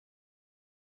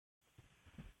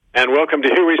And welcome to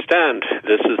Here We Stand.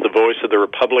 This is the voice of the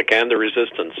Republic and the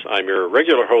Resistance. I'm your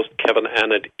regular host, Kevin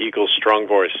Annett, Eagle's Strong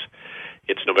Voice.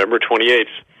 It's November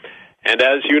 28th. And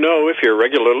as you know, if you're a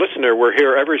regular listener, we're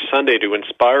here every Sunday to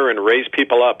inspire and raise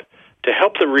people up, to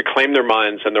help them reclaim their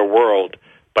minds and their world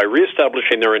by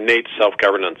reestablishing their innate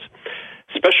self-governance.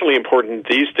 Especially important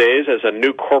these days as a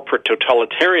new corporate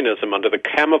totalitarianism under the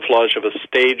camouflage of a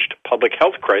staged public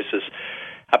health crisis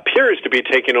appears to be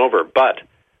taking over. But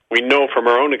we know from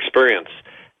our own experience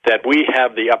that we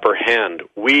have the upper hand.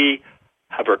 We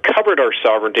have recovered our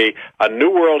sovereignty. A new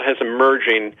world has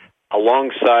emerging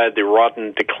alongside the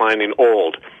rotten, declining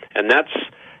old. And that's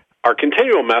our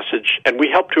continual message, and we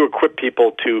help to equip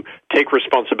people to take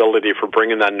responsibility for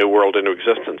bringing that new world into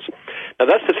existence. Now,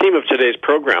 that's the theme of today's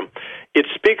program. It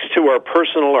speaks to our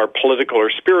personal, our political, our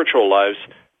spiritual lives,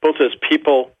 both as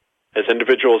people, as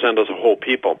individuals, and as a whole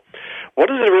people. What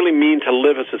does it really mean to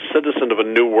live as a citizen of a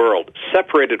new world,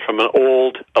 separated from an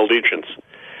old allegiance?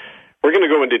 We're going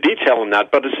to go into detail on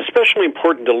that, but it's especially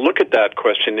important to look at that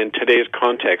question in today's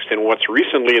context and what's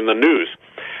recently in the news.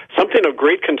 Something of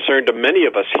great concern to many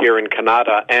of us here in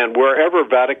Canada and wherever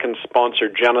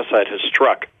Vatican-sponsored genocide has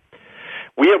struck.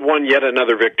 We have won yet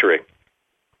another victory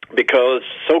because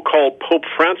so-called Pope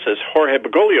Francis, Jorge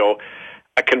Bergoglio,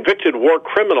 a convicted war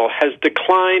criminal, has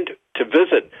declined to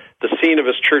visit the scene of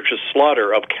his church's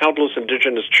slaughter of countless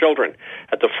Indigenous children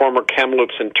at the former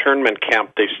Kamloops internment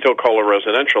camp they still call a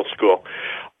residential school.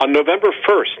 On November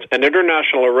 1st, an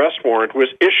international arrest warrant was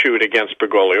issued against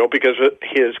Bergoglio because of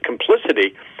his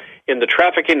complicity in the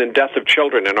trafficking and death of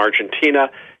children in Argentina,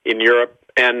 in Europe,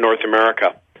 and North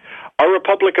America. Our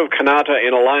Republic of Canada,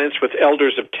 in alliance with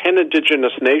elders of 10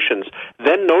 Indigenous nations,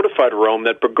 then notified Rome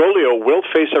that Bergoglio will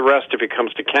face arrest if he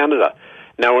comes to Canada.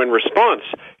 Now, in response,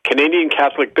 Canadian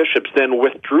Catholic bishops then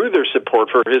withdrew their support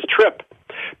for his trip.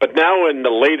 But now, in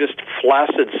the latest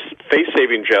flaccid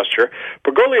face-saving gesture,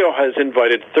 Bergoglio has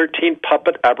invited 13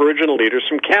 puppet Aboriginal leaders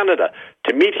from Canada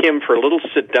to meet him for a little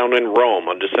sit-down in Rome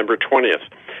on December 20th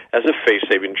as a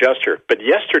face-saving gesture. But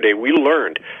yesterday, we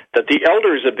learned that the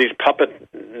elders of these puppet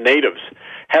natives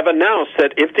have announced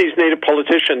that if these native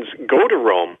politicians go to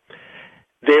Rome,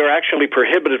 they are actually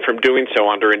prohibited from doing so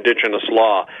under Indigenous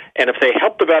law. And if they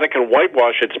help the Vatican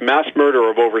whitewash its mass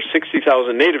murder of over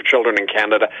 60,000 Native children in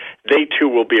Canada, they too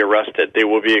will be arrested. They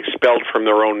will be expelled from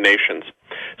their own nations.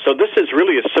 So this is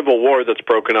really a civil war that's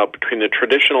broken out between the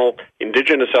traditional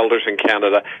Indigenous elders in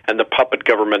Canada and the puppet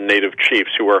government Native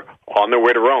chiefs who are on their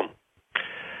way to Rome.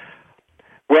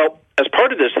 Well, as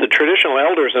part of this, the traditional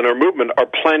elders in our movement are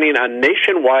planning a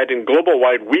nationwide and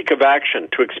global-wide week of action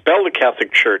to expel the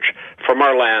Catholic Church from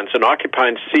our lands and occupy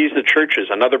and seize the churches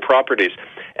and other properties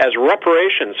as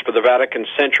reparations for the Vatican's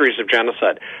centuries of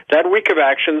genocide. That week of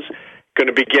action is going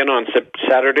to begin on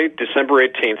Saturday, December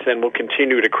 18th, and will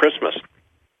continue to Christmas.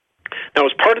 Now,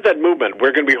 as part of that movement,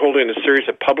 we're going to be holding a series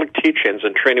of public teach-ins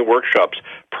and training workshops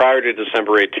prior to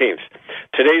December 18th.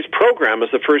 Today's program is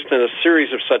the first in a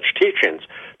series of such teach-ins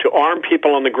to arm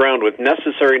people on the ground with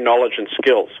necessary knowledge and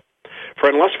skills. For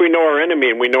unless we know our enemy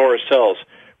and we know ourselves,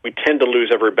 we tend to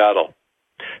lose every battle.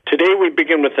 Today, we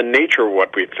begin with the nature of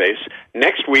what we face.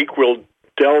 Next week, we'll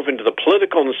delve into the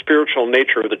political and spiritual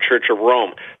nature of the Church of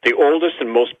Rome, the oldest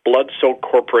and most blood-soaked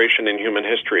corporation in human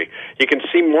history. You can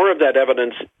see more of that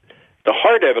evidence, the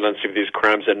hard evidence of these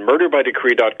crimes, at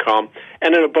murderbydecree.com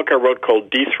and in a book I wrote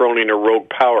called Dethroning a Rogue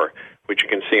Power, which you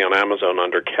can see on Amazon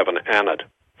under Kevin Annett.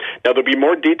 Now, there'll be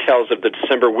more details of the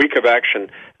December week of action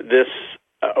this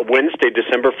Wednesday,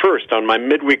 December 1st, on my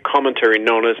midweek commentary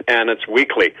known as Annett's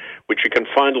Weekly, which you can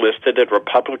find listed at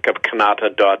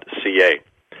republicofcanada.ca.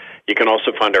 You can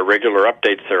also find our regular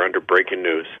updates there under Breaking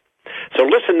News. So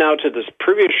listen now to this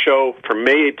previous show from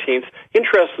May 18th,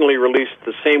 interestingly released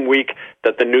the same week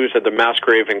that the news of the mass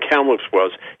grave in Kamloops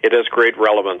was. It has great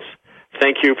relevance.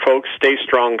 Thank you, folks. Stay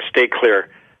strong. Stay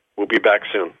clear. We'll be back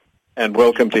soon. And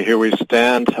welcome to Here We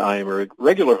Stand. I'm a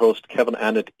regular host, Kevin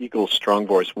Annett, Eagle's Strong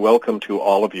Voice. Welcome to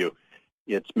all of you.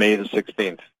 It's May the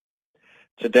 16th.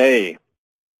 Today,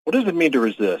 what does it mean to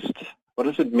resist? What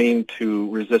does it mean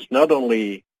to resist not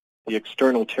only the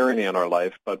external tyranny in our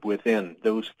life, but within,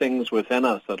 those things within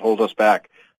us that hold us back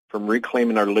from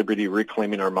reclaiming our liberty,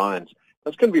 reclaiming our minds?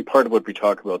 That's going to be part of what we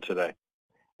talk about today.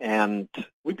 And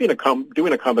we've been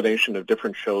doing a combination of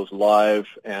different shows, live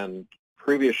and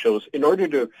previous shows, in order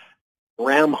to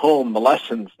ram home the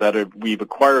lessons that we've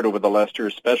acquired over the last year,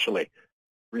 especially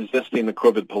resisting the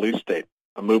COVID police state,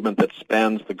 a movement that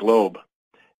spans the globe.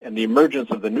 And the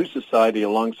emergence of the new society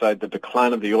alongside the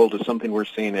decline of the old is something we're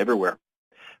seeing everywhere.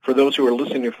 For those who are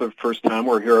listening for the first time,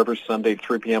 we're here every Sunday,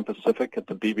 3 p.m. Pacific at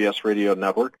the BBS Radio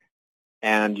Network.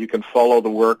 And you can follow the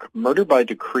work.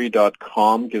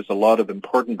 Murderbydecree.com gives a lot of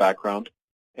important background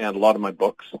and a lot of my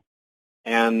books.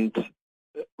 And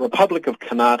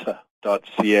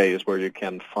republicofcanada.ca is where you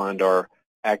can find our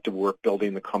active work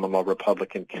building the common law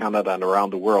republic in Canada and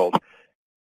around the world.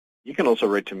 You can also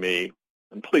write to me,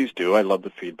 and please do. I love the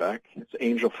feedback. It's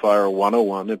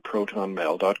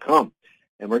angelfire101@protonmail.com.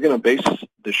 And we're going to base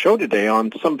the show today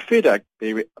on some feedback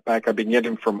I've been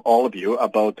getting from all of you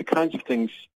about the kinds of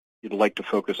things you'd like to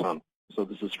focus on. So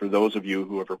this is for those of you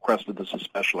who have requested this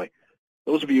especially.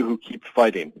 Those of you who keep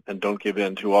fighting and don't give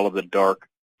in to all of the dark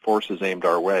forces aimed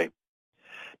our way.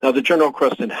 Now, the general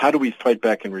question, how do we fight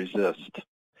back and resist?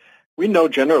 We know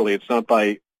generally it's not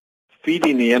by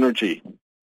feeding the energy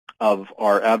of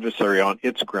our adversary on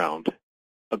its ground,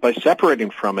 but by separating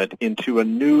from it into a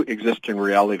new existing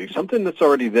reality, something that's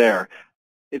already there.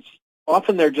 It's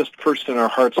often there just first in our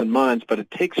hearts and minds, but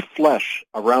it takes flesh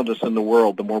around us in the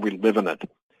world the more we live in it.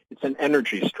 It's an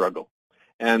energy struggle.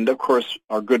 And, of course,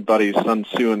 our good buddy Sun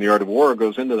Tzu in The Art of War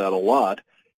goes into that a lot.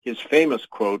 His famous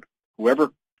quote,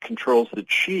 whoever controls the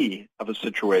chi of a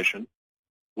situation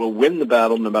will win the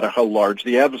battle no matter how large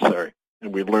the adversary.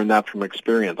 And we've learned that from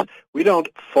experience. We don't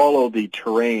follow the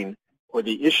terrain or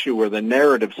the issue or the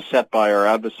narrative set by our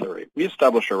adversary. We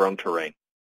establish our own terrain.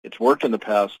 It's worked in the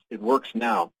past. It works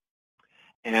now.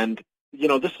 And,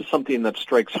 this is something that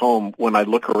strikes home when I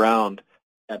look around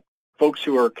at folks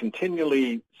who are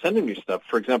continually sending me stuff.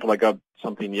 For example, I got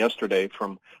something yesterday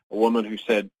from a woman who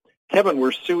said, Kevin,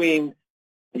 we're suing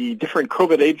the different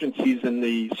COVID agencies in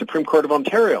the Supreme Court of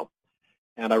Ontario.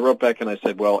 And I wrote back and I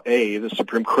said, well, A, the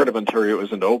Supreme Court of Ontario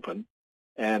isn't open,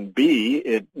 and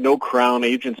B, no Crown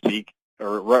agency,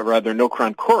 or rather no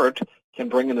Crown court, can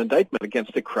bring an indictment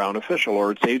against a Crown official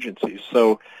or its agencies.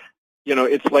 So,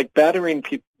 it's like battering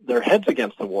their heads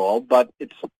against the wall, but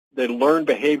it's the learned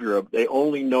behavior of they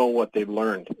only know what they've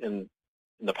learned in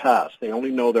the past. They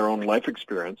only know their own life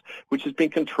experience, which is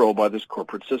being controlled by this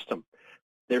corporate system.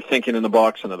 They're thinking in the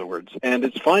box, in other words. And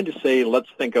it's fine to say, let's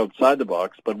think outside the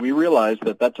box, but we realize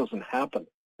that doesn't happen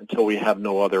until we have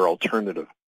no other alternative.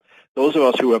 Those of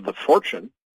us who have the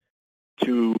fortune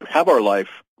to have our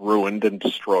life ruined and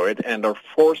destroyed and are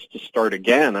forced to start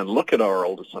again and look at our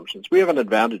old assumptions, we have an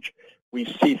advantage. We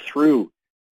see through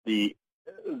the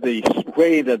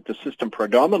way that the system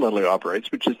predominantly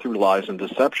operates, which is through lies and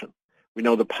deception. We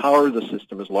know the power of the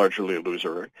system is largely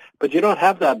illusory, but you don't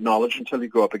have that knowledge until you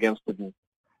go up against it,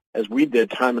 as we did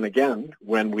time and again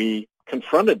when we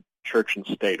confronted church and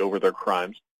state over their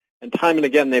crimes. And time and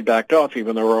again they backed off,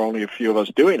 even though there were only a few of us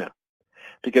doing it,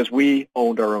 because we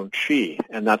owned our own chi,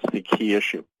 and that's the key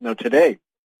issue. Now today,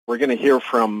 we're going to hear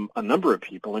from a number of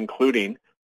people, including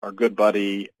our good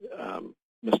buddy,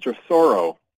 Mr.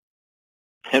 Thoreau,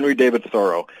 Henry David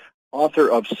Thoreau, author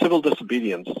of Civil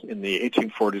Disobedience in the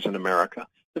 1840s in America,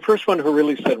 the first one who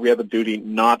really said we have a duty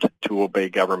not to obey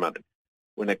government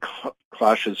when it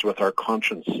clashes with our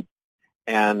conscience.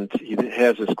 And he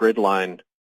has this great line,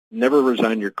 never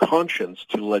resign your conscience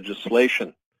to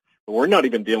legislation. But we're not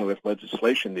even dealing with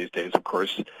legislation these days, of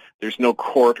course. There's no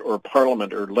court or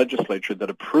parliament or legislature that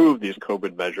approve these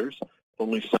COVID measures,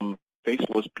 only some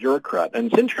faceless bureaucrat. And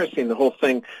it's interesting, the whole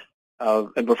thing,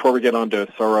 and before we get on to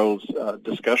Thoreau's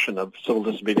discussion of civil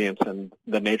disobedience and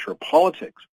the nature of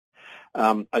politics,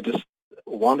 I just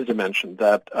wanted to mention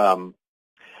that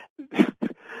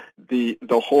the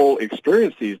whole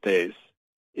experience these days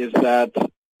is that,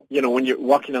 when you're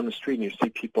walking down the street and you see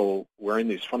people wearing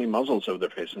these funny muzzles over their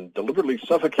face and deliberately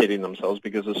suffocating themselves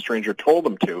because a stranger told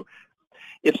them to,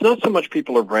 it's not so much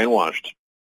people are brainwashed.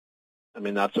 I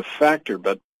mean, that's a factor,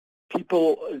 but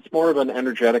it's more of an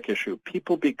energetic issue.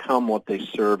 People become what they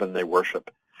serve and they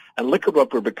worship. And look at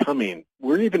what we're becoming.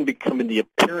 We're even becoming the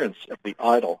appearance of the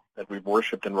idol that we've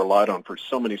worshipped and relied on for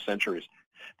so many centuries.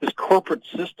 This corporate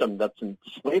system that's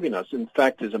enslaving us, in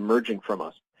fact, is emerging from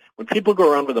us. When people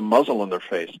go around with a muzzle on their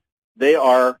face, they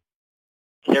are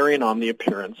carrying on the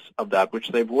appearance of that which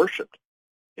they've worshipped.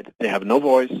 They have no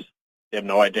voice. They have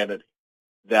no identity.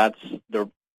 That's their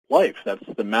life. That's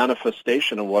the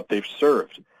manifestation of what they've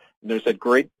served. And there's that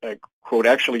great quote.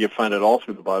 Actually, you find it all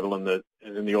through the Bible in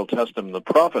the Old Testament, the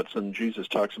prophets, and Jesus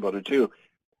talks about it too,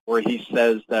 where he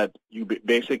says that you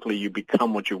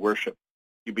become what you worship.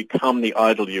 You become the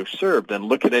idol you've served. And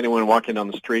look at anyone walking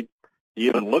down the street. They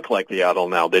even look like the idol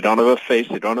now. They don't have a face.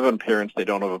 They don't have an appearance. They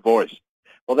don't have a voice.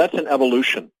 Well, that's an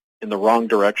evolution in the wrong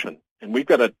direction. And we've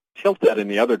got to tilt that in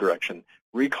the other direction,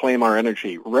 reclaim our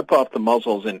energy, rip off the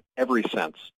muzzles in every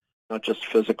sense, not just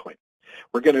physically.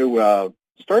 We're going to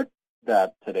start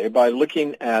that today by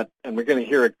looking at, and we're going to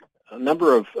hear a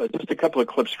number of, just a couple of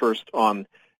clips first on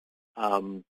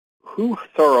who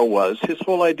Thoreau was, his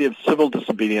whole idea of civil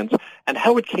disobedience, and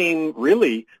how it came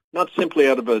really not simply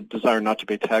out of a desire not to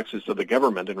pay taxes to the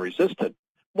government and resist it.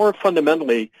 More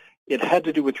fundamentally, it had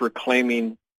to do with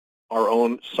reclaiming our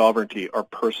own sovereignty, our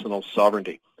personal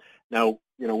sovereignty. Now,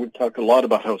 we've talked a lot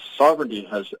about how sovereignty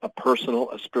has a personal,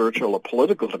 a spiritual, a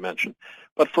political dimension.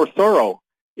 But for Thoreau,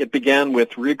 it began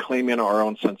with reclaiming our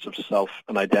own sense of self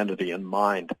and identity and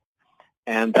mind.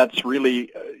 And that's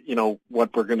really,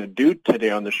 what we're going to do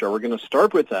today on the show. We're going to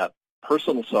start with that,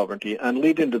 personal sovereignty, and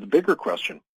lead into the bigger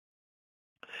question,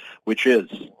 which is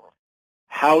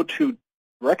how to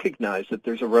recognize that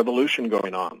there's a revolution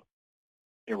going on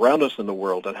around us in the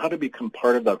world and how to become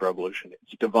part of that revolution.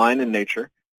 It's divine in nature.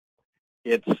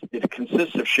 It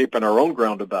consists of shaping our own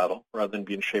ground of battle rather than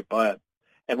being shaped by it.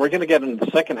 And we're going to get into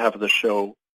the second half of the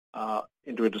show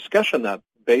into a discussion that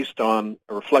based on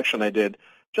a reflection I did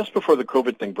just before the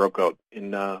COVID thing broke out.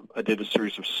 I did a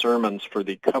series of sermons for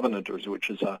the Covenanters, which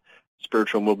is a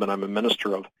spiritual movement I'm a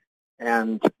minister of.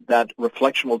 And that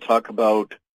reflection will talk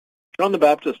about John the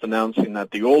Baptist announcing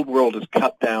that the old world is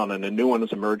cut down and a new one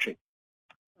is emerging,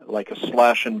 like a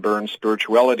slash and burn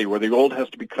spirituality where the old has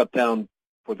to be cut down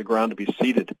for the ground to be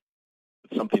seeded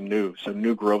with something new, so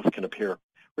new growth can appear.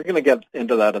 We're going to get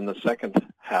into that in the second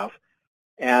half.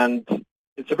 And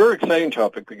it's a very exciting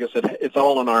topic because it's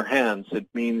all in our hands. It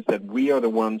means that we are the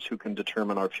ones who can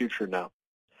determine our future now,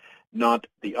 not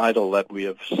the idol that we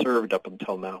have served up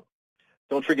until now.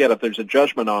 Don't forget, if there's a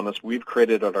judgment on us, we've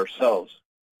created it ourselves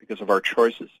because of our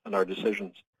choices and our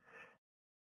decisions.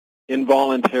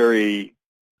 Involuntary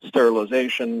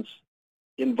sterilizations,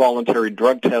 involuntary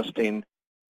drug testing,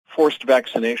 forced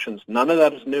vaccinations, none of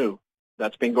that is new.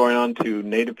 That's been going on to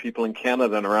Native people in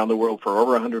Canada and around the world for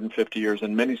over 150 years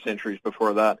and many centuries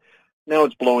before that. Now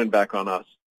it's blowing back on us.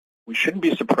 We shouldn't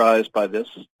be surprised by this,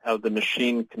 how the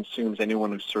machine consumes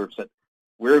anyone who serves it.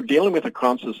 We're dealing with the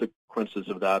consequences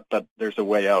of that, but there's a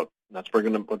way out. And that's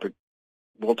what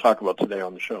we'll talk about today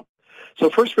on the show.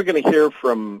 So first we're going to hear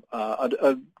from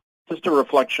just a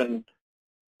reflection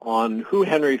on who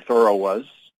Henry Thoreau was,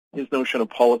 his notion of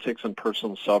politics and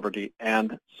personal sovereignty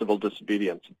and civil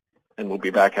disobedience. And we'll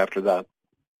be back after that.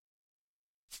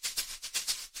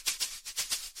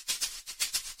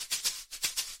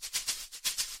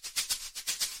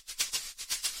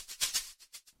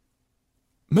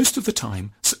 Most of the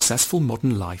time, successful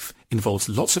modern life involves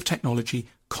lots of technology,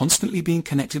 constantly being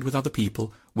connected with other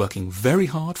people, working very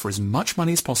hard for as much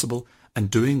money as possible,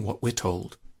 and doing what we're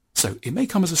told. So it may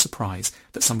come as a surprise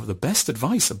that some of the best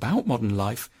advice about modern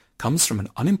life comes from an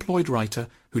unemployed writer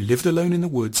who lived alone in the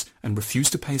woods and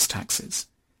refused to pay his taxes.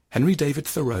 Henry David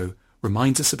Thoreau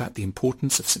reminds us about the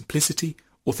importance of simplicity,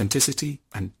 authenticity,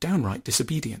 and downright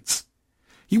disobedience.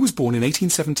 He was born in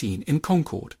 1817 in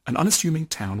Concord, an unassuming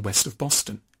town west of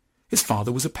Boston. His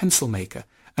father was a pencil maker,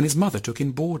 and his mother took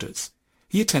in boarders.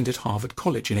 He attended Harvard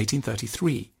College in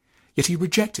 1833, yet he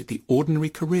rejected the ordinary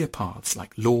career paths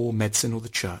like law, medicine, or the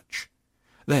church.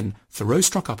 Then Thoreau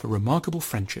struck up a remarkable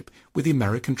friendship with the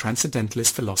American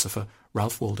transcendentalist philosopher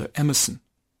Ralph Waldo Emerson.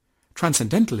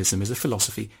 Transcendentalism is a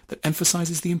philosophy that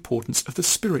emphasizes the importance of the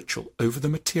spiritual over the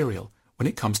material when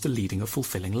it comes to leading a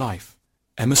fulfilling life.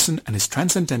 Emerson and his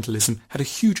transcendentalism had a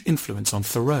huge influence on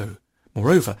Thoreau.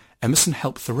 Moreover, Emerson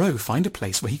helped Thoreau find a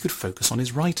place where he could focus on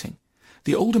his writing.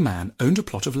 The older man owned a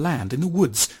plot of land in the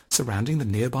woods surrounding the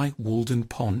nearby Walden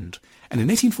Pond, and in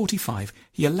 1845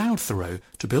 he allowed Thoreau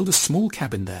to build a small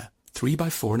cabin there, 3 by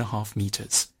 4.5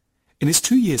 meters. In his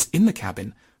 2 years in the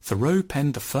cabin, Thoreau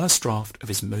penned the first draft of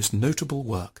his most notable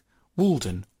work,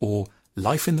 Walden, or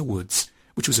Life in the Woods,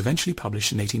 which was eventually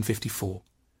published in 1854.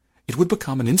 It would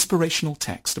become an inspirational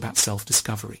text about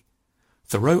self-discovery.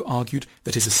 Thoreau argued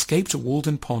that his escape to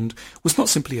Walden Pond was not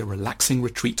simply a relaxing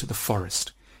retreat to the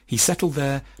forest. He settled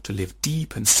there to live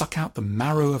deep and suck out the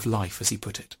marrow of life, as he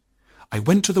put it. I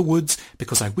went to the woods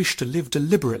because I wished to live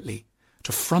deliberately,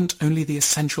 to front only the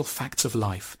essential facts of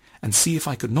life, and see if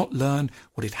I could not learn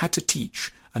what it had to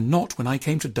teach, and not, when I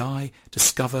came to die,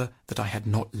 discover that I had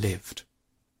not lived.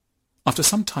 After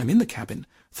some time in the cabin,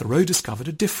 Thoreau discovered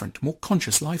a different, more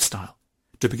conscious lifestyle.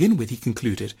 To begin with, he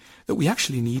concluded that we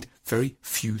actually need very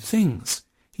few things.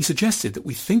 He suggested that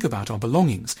we think about our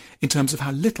belongings in terms of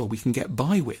how little we can get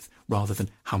by with, rather than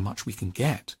how much we can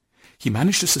get. He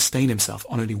managed to sustain himself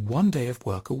on only 1 day of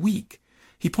work a week.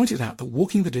 He pointed out that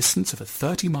walking the distance of a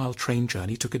 30-mile train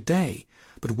journey took a day,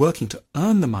 but working to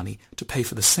earn the money to pay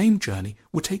for the same journey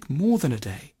would take more than a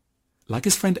day. Like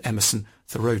his friend Emerson,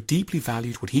 Thoreau deeply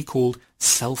valued what he called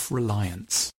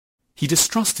self-reliance. He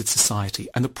distrusted society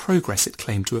and the progress it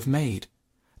claimed to have made.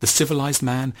 The civilized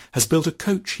man has built a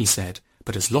coach, he said,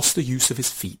 but has lost the use of his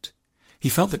feet. He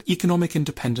felt that economic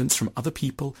independence from other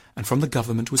people and from the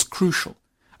government was crucial,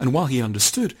 and while he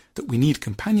understood that we need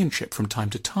companionship from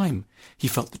time to time, he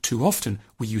felt that too often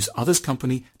we use others'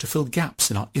 company to fill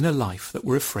gaps in our inner life that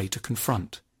we're afraid to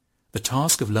confront. The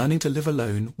task of learning to live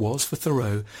alone was, for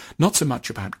Thoreau, not so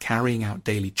much about carrying out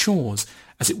daily chores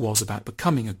as it was about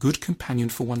becoming a good companion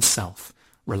for oneself,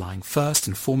 relying first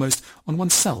and foremost on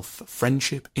oneself for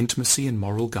friendship, intimacy, and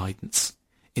moral guidance.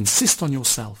 Insist on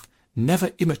yourself.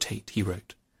 Never imitate, he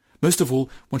wrote. Most of all,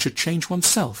 one should change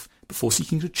oneself before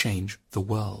seeking to change the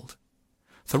world.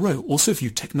 Thoreau also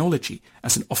viewed technology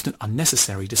as an often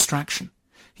unnecessary distraction.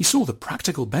 He saw the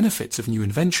practical benefits of new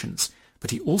inventions,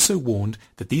 but he also warned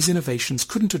that these innovations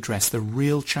couldn't address the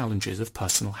real challenges of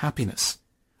personal happiness.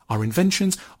 Our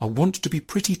inventions are wont to be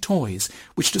pretty toys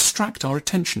which distract our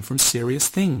attention from serious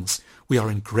things. We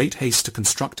are in great haste to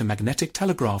construct a magnetic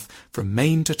telegraph from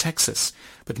Maine to Texas,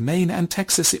 but Maine and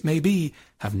Texas, it may be,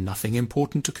 have nothing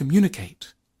important to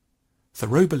communicate.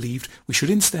 Thoreau believed we should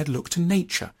instead look to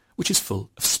nature, which is full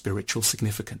of spiritual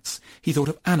significance. He thought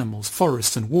of animals,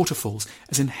 forests, and waterfalls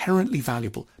as inherently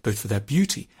valuable both for their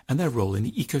beauty and their role in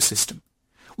the ecosystem.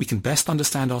 We can best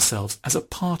understand ourselves as a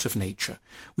part of nature.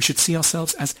 We should see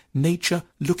ourselves as nature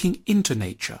looking into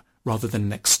nature, rather than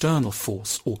an external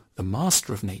force or the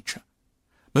master of nature.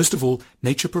 Most of all,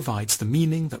 nature provides the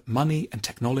meaning that money and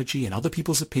technology and other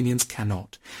people's opinions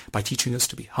cannot, by teaching us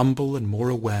to be humble and more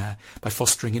aware, by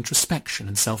fostering introspection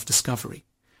and self-discovery.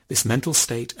 This mental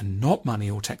state, and not money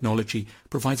or technology,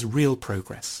 provides real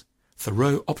progress.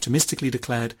 Thoreau optimistically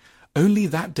declared, "Only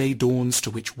that day dawns to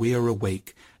which we are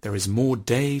awake. There is more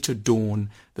day to dawn.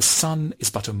 The sun is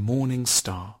but a morning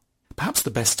star." Perhaps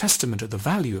the best testament of the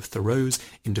value of Thoreau's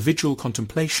individual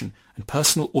contemplation and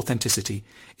personal authenticity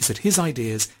is that his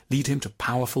ideas lead him to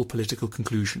powerful political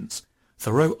conclusions.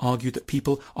 Thoreau argued that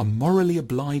people are morally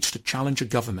obliged to challenge a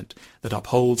government that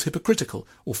upholds hypocritical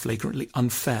or flagrantly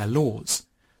unfair laws.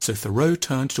 So Thoreau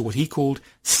turned to what he called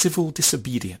civil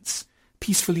disobedience,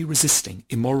 peacefully resisting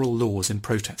immoral laws in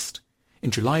protest. In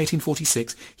July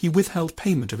 1846, he withheld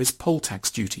payment of his poll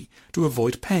tax duty to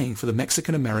avoid paying for the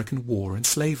Mexican-American War and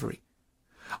slavery.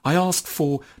 "I ask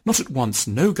for, not at once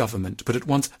no government, but at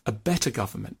once a better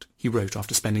government," he wrote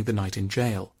after spending the night in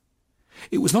jail.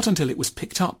 It was not until it was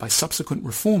picked up by subsequent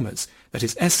reformers that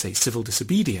his essay, Civil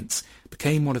Disobedience,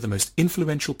 became one of the most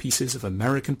influential pieces of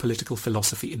American political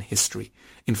philosophy in history,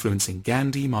 influencing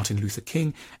Gandhi, Martin Luther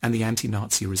King, and the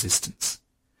anti-Nazi resistance.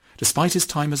 Despite his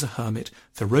time as a hermit,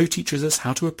 Thoreau teaches us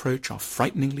how to approach our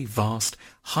frighteningly vast,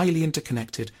 highly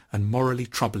interconnected, and morally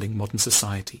troubling modern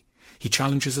society. He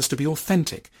challenges us to be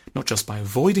authentic, not just by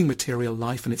avoiding material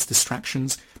life and its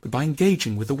distractions, but by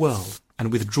engaging with the world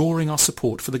and withdrawing our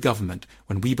support for the government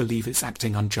when we believe it's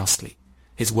acting unjustly.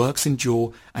 His works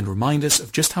endure and remind us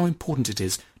of just how important it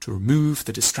is to remove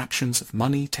the distractions of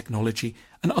money, technology,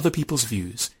 and other people's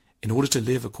views in order to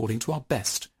live according to our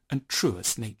best and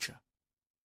truest nature.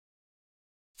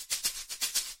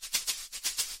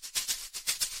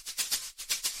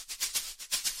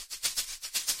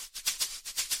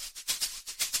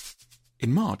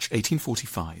 In March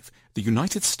 1845, the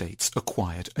United States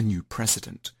acquired a new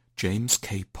president, James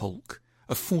K. Polk,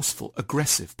 a forceful,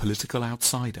 aggressive political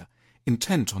outsider,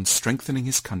 intent on strengthening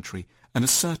his country and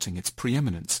asserting its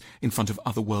preeminence in front of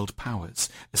other world powers,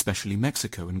 especially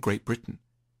Mexico and Great Britain.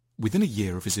 Within a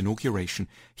year of his inauguration,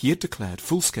 he had declared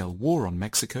full-scale war on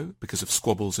Mexico because of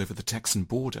squabbles over the Texan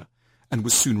border, and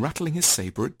was soon rattling his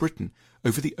saber at Britain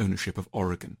over the ownership of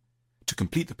Oregon. To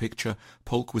complete the picture,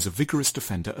 Polk was a vigorous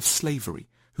defender of slavery,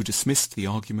 who dismissed the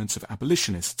arguments of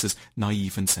abolitionists as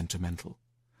naive and sentimental.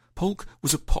 Polk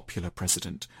was a popular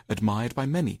president, admired by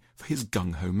many for his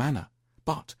gung-ho manner,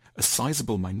 but a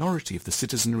sizable minority of the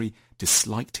citizenry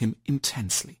disliked him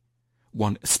intensely.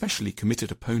 One especially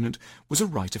committed opponent was a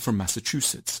writer from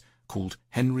Massachusetts called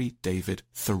Henry David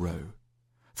Thoreau.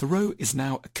 Thoreau is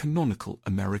now a canonical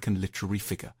American literary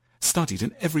figure, studied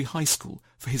in every high school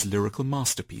for his lyrical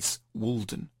masterpiece,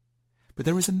 Walden. But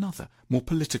there is another, more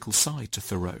political side to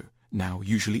Thoreau, now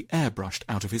usually airbrushed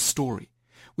out of his story,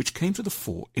 which came to the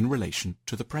fore in relation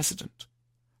to the president.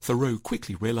 Thoreau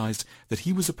quickly realized that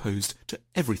he was opposed to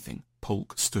everything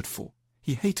Polk stood for.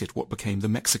 He hated what became the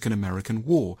Mexican-American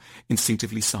War,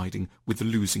 instinctively siding with the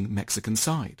losing Mexican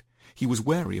side. He was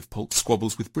wary of Polk's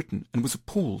squabbles with Britain and was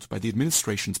appalled by the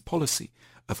administration's policy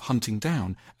of hunting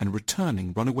down and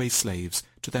returning runaway slaves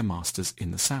to their masters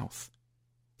in the South.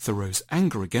 Thoreau's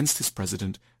anger against his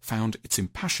president found its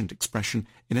impassioned expression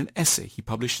in an essay he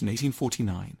published in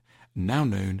 1849, now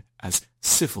known as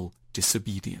Civil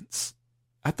Disobedience.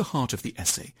 At the heart of the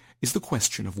essay is the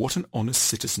question of what an honest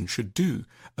citizen should do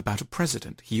about a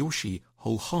president he or she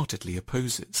wholeheartedly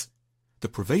opposes. The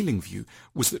prevailing view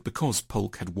was that because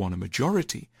Polk had won a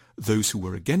majority, those who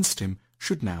were against him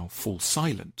should now fall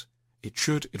silent. It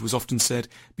should, it was often said,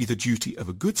 be the duty of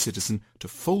a good citizen to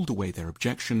fold away their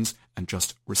objections and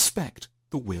just respect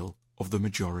the will of the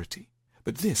majority.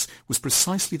 But this was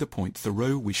precisely the point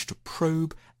Thoreau wished to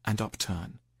probe and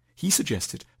upturn. He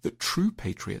suggested that true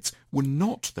patriots were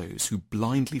not those who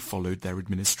blindly followed their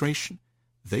administration.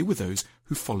 They were those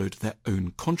who followed their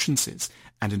own consciences,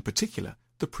 and in particular,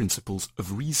 the principles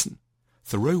of reason.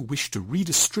 Thoreau wished to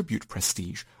redistribute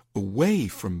prestige away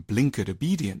from blinkered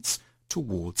obedience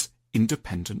towards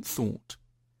independent thought.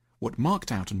 What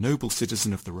marked out a noble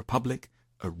citizen of the Republic,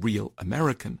 a real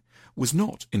American, was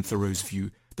not, in Thoreau's view,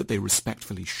 that they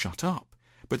respectfully shut up,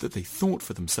 but that they thought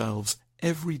for themselves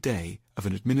every day of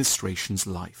an administration's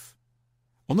life.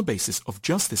 On the basis of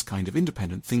just this kind of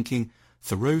independent thinking,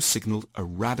 Thoreau signaled a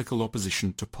radical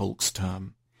opposition to Polk's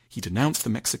term. He denounced the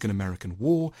Mexican-American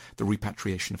War, the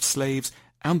repatriation of slaves,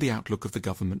 and the outlook of the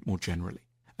government more generally.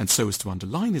 And so as to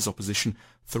underline his opposition,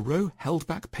 Thoreau held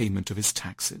back payment of his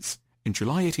taxes. In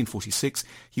July 1846,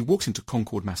 he walked into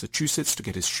Concord, Massachusetts to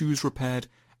get his shoes repaired,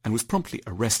 and was promptly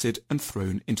arrested and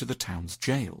thrown into the town's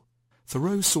jail.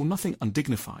 Thoreau saw nothing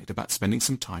undignified about spending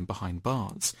some time behind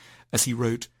bars. As he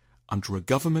wrote, "Under a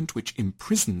government which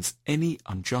imprisons any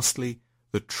unjustly,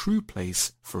 the true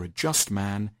place for a just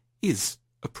man is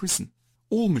a prison."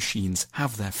 All machines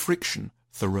have their friction,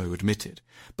 Thoreau admitted,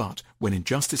 but when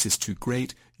injustice is too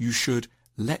great, you should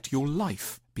let your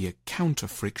life be a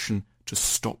counter-friction to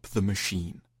stop the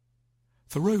machine.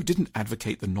 Thoreau didn't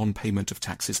advocate the non-payment of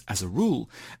taxes as a rule,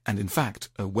 and in fact,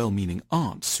 a well-meaning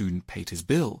aunt soon paid his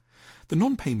bill. The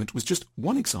non-payment was just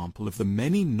one example of the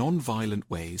many non-violent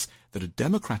ways that a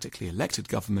democratically elected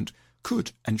government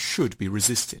could and should be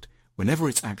resisted whenever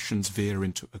its actions veer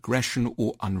into aggression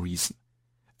or unreason.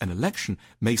 An election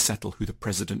may settle who the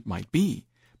president might be,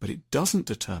 but it doesn't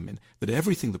determine that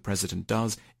everything the president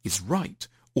does is right,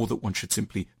 or that one should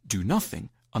simply do nothing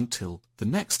until the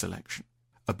next election.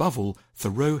 Above all,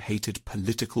 Thoreau hated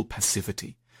political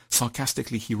passivity.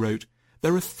 Sarcastically he wrote,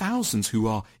 "There are thousands who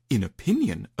are, in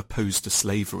opinion, opposed to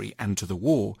slavery and to the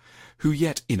war, who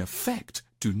yet in effect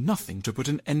do nothing to put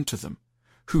an end to them,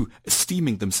 who,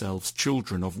 esteeming themselves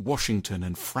children of Washington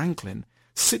and Franklin,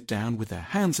 sit down with their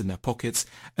hands in their pockets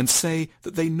and say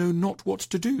that they know not what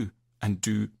to do, and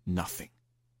do nothing."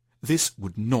 This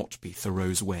would not be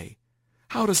Thoreau's way.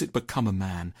 How does it become a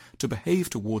man to behave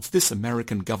towards this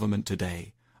American government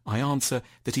today? I answer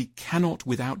that he cannot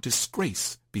without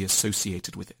disgrace be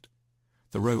associated with it.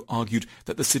 Thoreau argued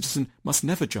that the citizen must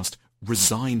never just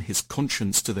resign his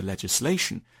conscience to the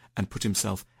legislation and put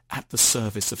himself at the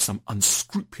service of some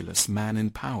unscrupulous man in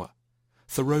power.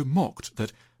 Thoreau mocked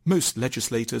that most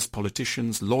legislators,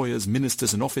 politicians, lawyers,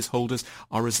 ministers, and office holders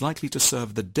are as likely to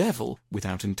serve the devil,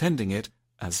 without intending it,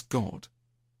 as God.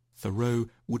 Thoreau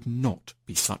would not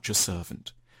be such a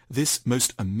servant. This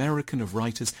most American of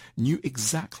writers knew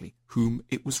exactly whom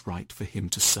it was right for him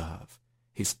to serve,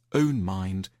 his own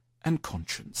mind and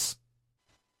conscience.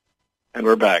 And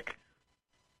we're back.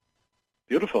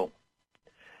 Beautiful.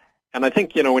 And I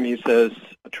think, when he says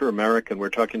a true American, we're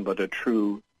talking about a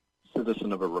true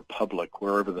citizen of a republic,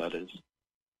 wherever that is.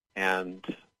 And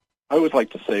I always like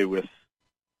to say with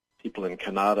people in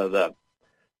Canada that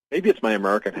maybe it's my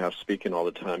American half speaking all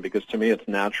the time, because to me it's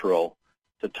natural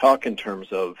to talk in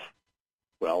terms of,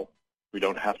 well, we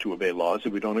don't have to obey laws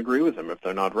if we don't agree with them, if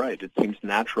they're not right. It seems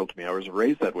natural to me. I was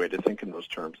raised that way, to think in those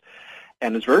terms.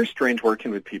 And it's very strange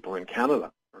working with people in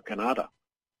Canada or Canada.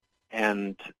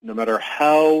 And no matter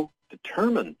how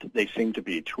determined they seem to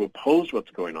be to oppose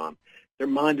what's going on, their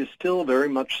mind is still very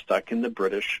much stuck in the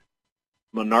British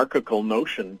monarchical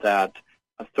notion that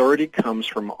authority comes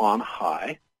from on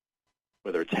high,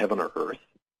 whether it's heaven or earth.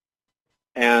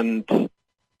 And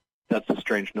that's a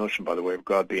strange notion, by the way, of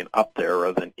God being up there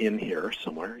rather than in here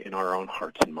somewhere in our own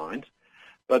hearts and minds.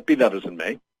 But be that as it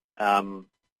may,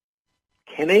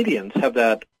 Canadians have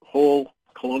that whole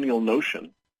colonial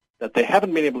notion that they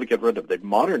haven't been able to get rid of. They've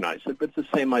modernized it, but it's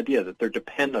the same idea that they're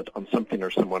dependent on something or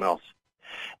someone else.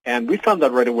 And we found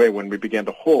that right away when we began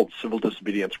to hold civil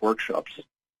disobedience workshops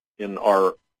in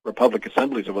our Republic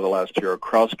assemblies over the last year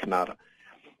across Canada.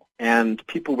 And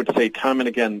people would say time and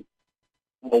again,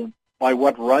 well, by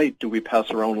what right do we pass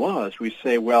our own laws? We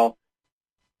say, well,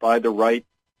 by the right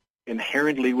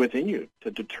inherently within you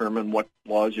to determine what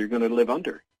laws you're going to live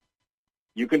under.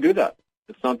 You can do that.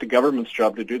 It's not the government's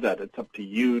job to do that. It's up to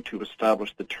you to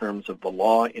establish the terms of the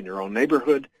law in your own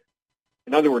neighborhood.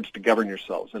 In other words, to govern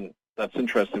yourselves. And that's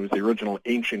interesting. It was the original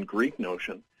ancient Greek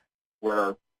notion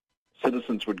where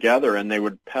citizens would gather and they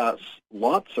would pass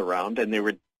lots around, and they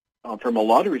would, from a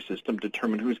lottery system,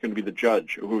 determine who's going to be the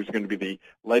judge or who's going to be the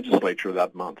legislature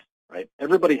that month, right?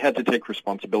 Everybody had to take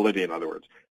responsibility, in other words.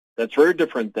 That's very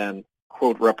different than,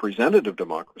 quote, representative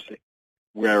democracy,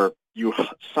 where you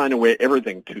sign away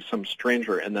everything to some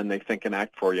stranger and then they think and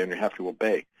act for you and you have to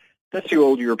obey. That's the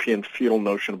old European feudal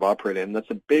notion of operating, and that's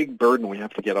a big burden we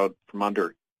have to get out from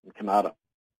under in Canada.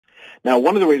 Now,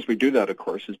 one of the ways we do that, of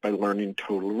course, is by learning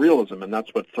total realism, and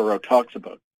that's what Thoreau talks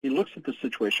about. He looks at the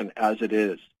situation as it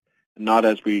is, not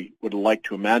as we would like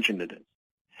to imagine it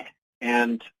is.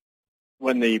 And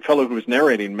when the fellow who was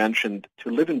narrating mentioned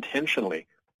to live intentionally,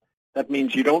 that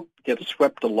means you don't get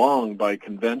swept along by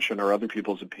convention or other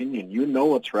people's opinion. You know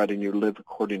what's right, and you live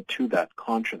according to that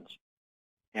conscience.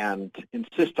 And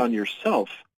insist on yourself,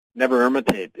 never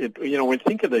imitate. When you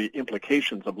think of the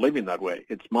implications of living that way,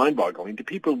 it's mind-boggling to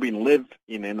people who've been living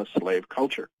in a slave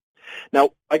culture.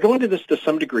 Now, I go into this to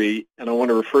some degree, and I want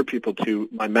to refer people to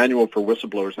my manual for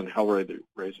whistleblowers and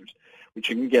hellraisers, which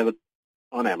you can get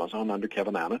on Amazon under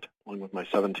Kevin Annett, along with my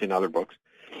 17 other books.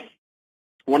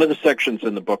 One of the sections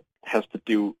in the book has to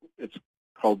do, it's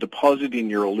called Depositing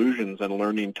Your Illusions and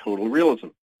Learning Total Realism.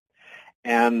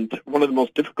 And one of the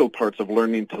most difficult parts of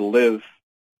learning to live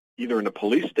either in a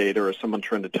police state or as someone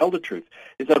trying to tell the truth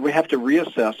is that we have to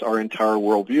reassess our entire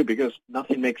worldview because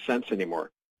nothing makes sense anymore.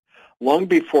 Long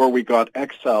before we got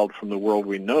exiled from the world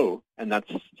we know, and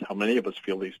that's how many of us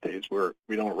feel these days, where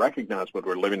we don't recognize what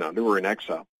we're living under, we're in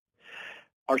exile,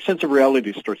 our sense of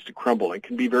reality starts to crumble and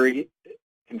can be very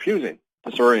confusing,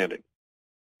 disorienting.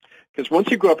 Because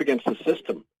once you go up against the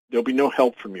system, there'll be no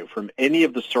help from you, from any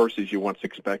of the sources you once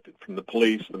expected, from the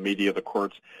police, the media, the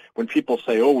courts. When people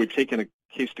say, oh, we've taken a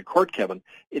case to court, Kevin,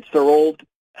 it's their old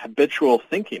habitual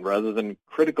thinking rather than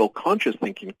critical, conscious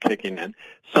thinking kicking in.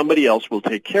 Somebody else will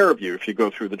take care of you if you go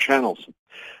through the channels.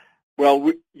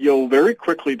 Well, you'll very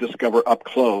quickly discover up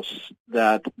close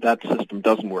that that system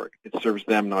doesn't work. It serves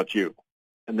them, not you.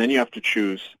 And then you have to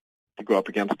choose to go up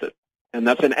against it. And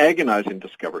that's an agonizing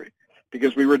discovery,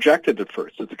 because we reject it at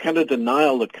first. It's the kind of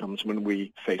denial that comes when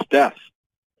we face death.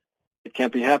 It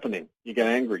can't be happening. You get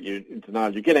angry. You deny.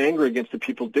 You get angry against the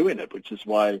people doing it, which is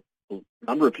why a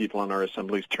number of people in our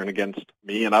assemblies turn against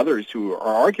me and others who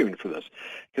are arguing for this,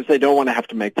 because they don't want to have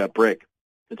to make that break.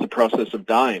 It's a process of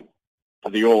dying to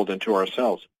the old and to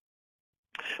ourselves.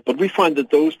 But we find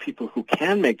that those people who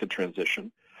can make the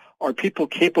transition are people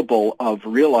capable of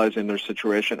realizing their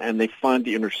situation, and they find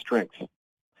the inner strength.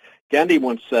 Gandhi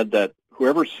once said that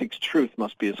whoever seeks truth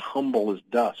must be as humble as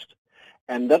dust.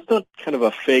 And that's not kind of a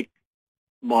fake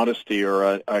modesty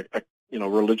or a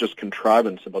religious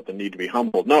contrivance about the need to be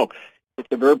humble. No, it's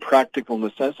a very practical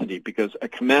necessity, because a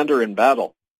commander in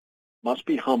battle must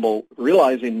be humble,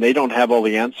 realizing they don't have all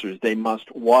the answers. They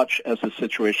must watch as the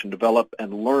situation develops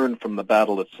and learn from the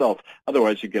battle itself.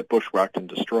 Otherwise, you get bushwhacked and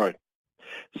destroyed.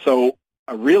 So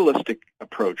a realistic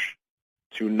approach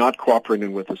to not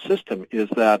cooperating with the system is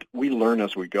that we learn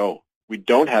as we go. We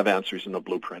don't have answers in the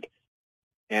blueprint.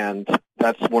 And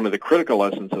that's one of the critical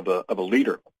lessons of a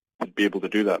leader, to be able to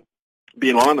do that.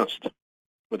 Being honest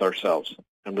with ourselves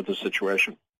and with the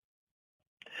situation.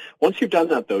 Once you've done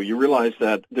that, though, you realize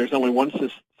that there's only one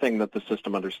thing that the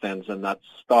system understands, and that's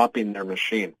stopping their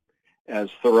machine. As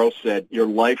Thoreau said, your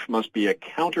life must be a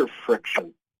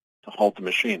counter-friction to halt the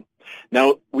machine.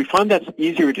 Now, we find that's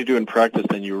easier to do in practice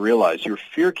than you realize. Your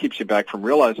fear keeps you back from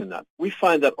realizing that. We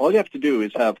find that all you have to do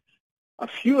is have a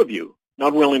few of you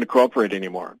not willing to cooperate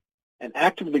anymore and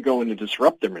actively go in to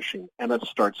disrupt their machine, and it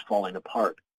starts falling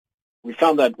apart. We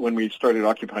found that when we started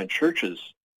occupying churches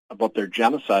about their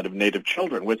genocide of Native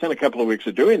children, within a couple of weeks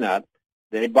of doing that,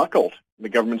 they buckled. The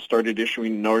government started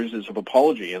issuing notices of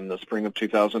apology in the spring of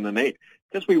 2008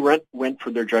 because we went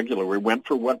for their jugular. We went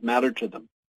for what mattered to them.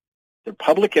 Their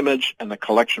public image and the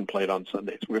collection plate on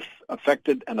Sundays. We've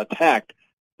affected and attacked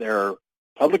their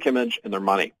public image and their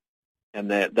money. And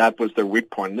that was their weak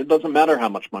point. And it doesn't matter how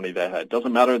much money they had. It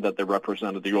doesn't matter that they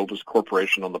represented the oldest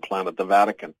corporation on the planet, the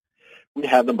Vatican. We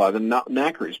had them by the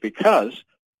knackers because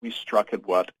we struck at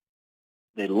what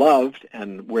they loved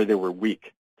and where they were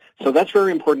weak. So that's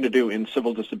very important to do in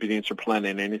civil disobedience or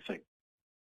planning anything.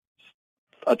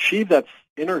 Achieve that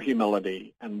inner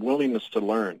humility and willingness to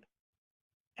learn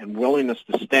and willingness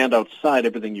to stand outside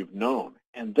everything you've known,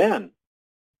 and then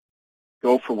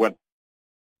go for what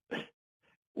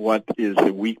is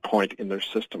a weak point in their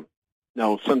system.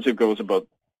 Now, Sun Tzu goes about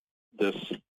this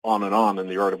on and on in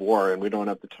The Art of War, and we don't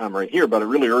have the time right here, but I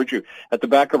really urge you, at the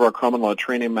back of our common law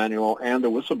training manual and the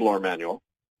whistleblower manual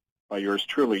by yours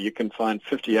truly. You can find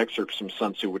 50 excerpts from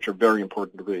Sun Tzu, which are very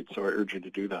important to read, so I urge you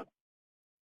to do that.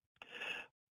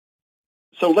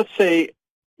 So let's say,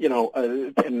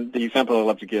 and the example I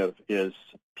love to give is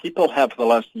people have for the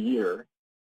last year,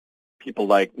 people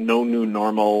like No New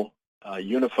Normal,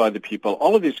 Unify the People,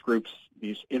 all of these groups,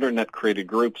 these internet-created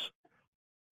groups,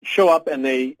 show up and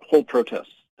they hold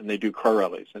protests, and they do car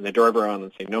rallies, and they drive around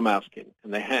and say no masking,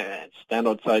 and they stand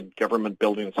outside government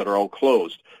buildings that are all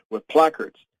closed with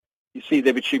placards. You see,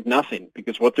 they've achieved nothing,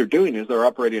 because what they're doing is they're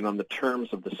operating on the terms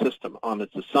of the system, on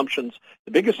its assumptions.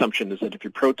 The big assumption is that if you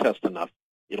protest enough,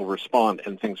 it'll respond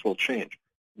and things will change.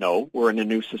 No, we're in a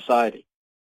new society.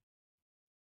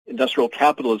 Industrial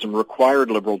capitalism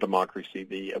required liberal democracy,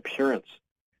 the appearance,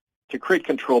 to create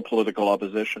controlled political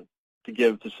opposition, to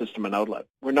give the system an outlet.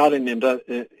 We're not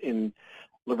in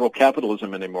liberal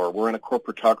capitalism anymore. We're in a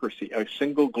corporatocracy, a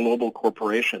single global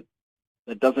corporation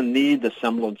that doesn't need the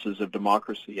semblances of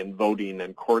democracy and voting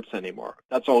and courts anymore.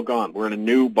 That's all gone. We're in a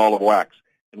new ball of wax,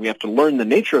 and we have to learn the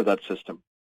nature of that system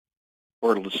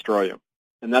or it'll destroy you.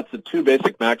 And that's the two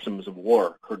basic maxims of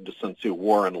war, according to Sun Tzu,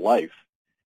 war and life,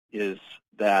 is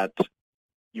that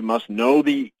you must know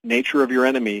the nature of your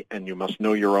enemy and you must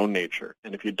know your own nature.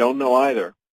 And if you don't know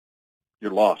either,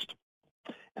 you're lost.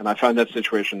 And I find that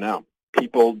situation now.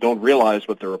 People don't realize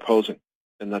what they're opposing,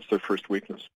 and that's their first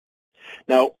weakness.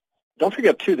 Now, don't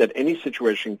forget, too, that any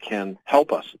situation can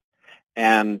help us.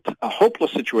 And a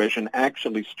hopeless situation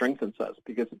actually strengthens us,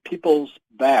 because people's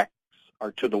backs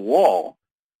are to the wall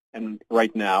and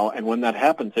right now, and when that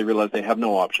happens, they realize they have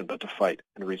no option but to fight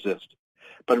and resist.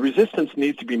 But resistance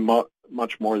needs to be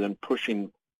much more than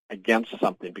pushing against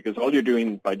something, because all you're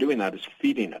doing by doing that is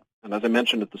feeding it. And as I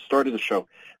mentioned at the start of the show,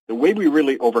 the way we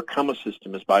really overcome a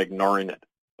system is by ignoring it,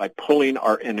 by pulling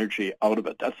our energy out of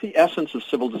it. That's the essence of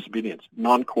civil disobedience,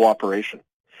 non-cooperation.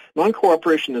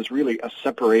 Non-cooperation is really a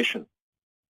separation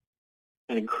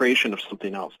and a creation of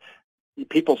something else.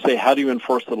 People say, how do you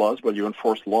enforce the laws? Well, you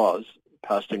enforce laws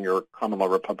passed in your common law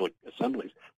republic assemblies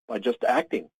by just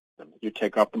acting them. You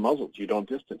take off the muzzles. You don't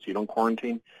distance. You don't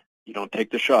quarantine. You don't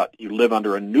take the shot. You live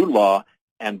under a new law,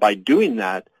 and by doing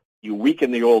that, you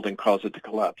weaken the old and cause it to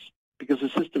collapse, because the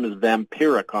system is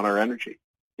vampiric on our energy.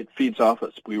 It feeds off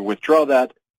us. We withdraw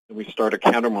that, and we start a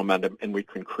counter-momentum, and we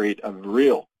can create a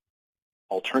real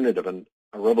alternative and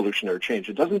a revolutionary change.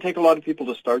 It doesn't take a lot of people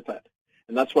to start that.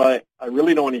 And that's why I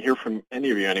really don't want to hear from any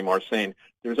of you anymore saying,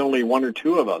 there's only one or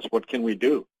two of us, what can we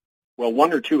do? Well,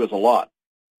 one or two is a lot.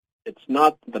 It's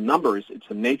not the numbers, it's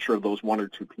the nature of those one or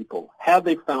two people. Have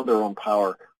they found their own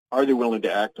power? Are they willing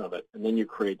to act on it? And then you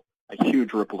create a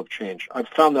huge ripple of change. I've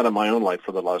found that in my own life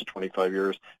for the last 25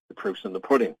 years. The proof's in the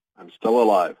pudding. I'm still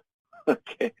alive.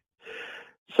 Okay.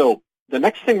 So the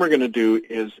next thing we're going to do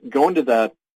is go into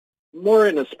that more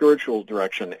in a spiritual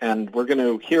direction, and we're going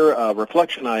to hear a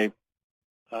reflection I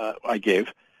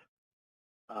gave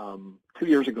 2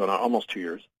 years ago, now almost 2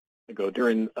 years ago,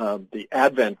 during the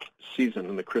Advent season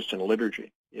in the Christian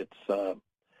liturgy. It's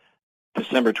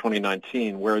December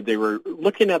 2019, where they were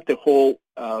looking at the whole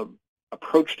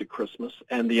approach to Christmas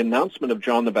and the announcement of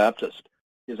John the Baptist,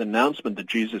 his announcement that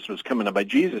Jesus was coming. And by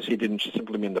Jesus, he didn't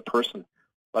simply mean the person,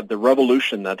 but the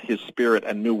revolution that his spirit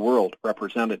and new world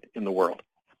represented in the world.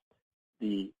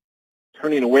 The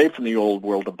turning away from the old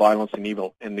world of violence and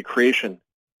evil and the creation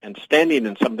and standing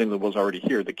in something that was already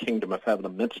here, the kingdom of heaven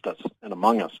amidst us and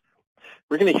among us.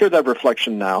 We're going to hear that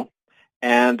reflection now,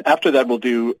 and after that we'll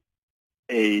do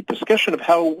a discussion of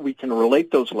how we can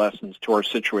relate those lessons to our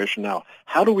situation now.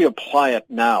 How do we apply it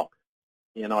now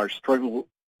in our struggle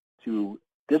to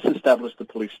disestablish the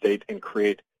police state and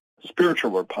create a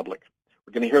spiritual republic?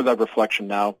 We're going to hear that reflection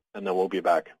now, and then we'll be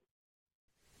back.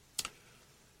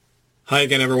 Hi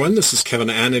again, everyone. This is Kevin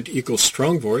Annett,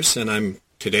 Strong Voice, and I'm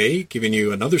today giving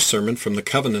you another sermon from the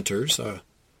Covenanters, a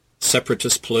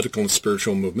separatist political and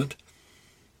spiritual movement,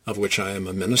 of which I am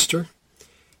a minister.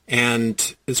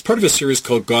 And it's part of a series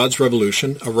called God's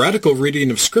Revolution, a radical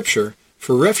reading of Scripture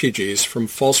for refugees from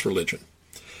false religion.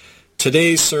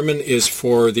 Today's sermon is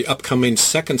for the upcoming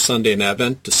second Sunday in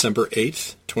Advent, December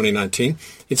 8th, 2019.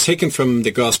 It's taken from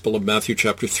the Gospel of Matthew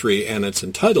chapter 3, and it's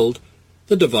entitled,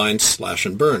 The Divine Slash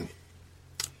and Burn.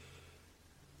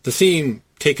 The theme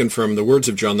taken from the words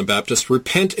of John the Baptist,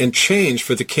 repent and change,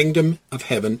 for the kingdom of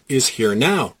heaven is here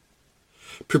now.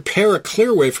 Prepare a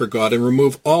clear way for God and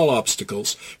remove all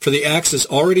obstacles, for the axe is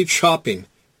already chopping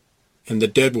and the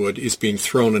dead wood is being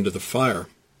thrown into the fire.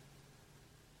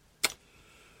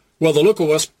 Well, the local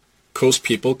West Coast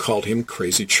people called him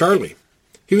Crazy Charlie.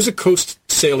 He was a Coast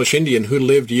Salish Indian who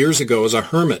lived years ago as a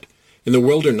hermit in the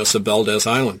wilderness of Valdez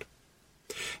Island.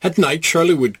 At night,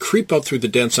 Charlie would creep out through the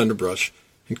dense underbrush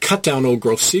and cut down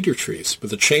old-growth cedar trees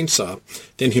with a chainsaw.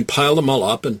 Then he'd pile them all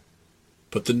up and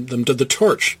put them to the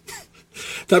torch.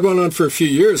 That went on for a few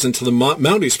years until the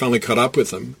Mounties finally caught up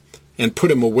with him and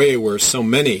put him away where so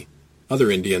many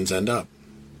other Indians end up.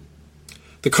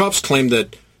 The cops claimed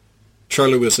that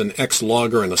Charlie was an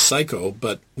ex-logger and a psycho,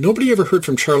 but nobody ever heard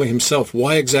from Charlie himself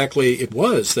why exactly it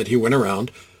was that he went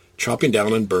around chopping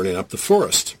down and burning up the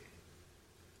forest.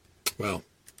 Well,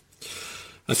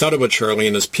 I thought about Charlie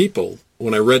and his people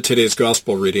when I read today's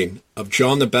gospel reading of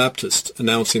John the Baptist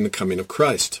announcing the coming of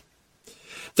Christ.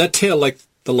 That tale, like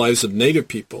the lives of native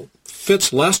people,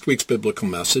 fits last week's biblical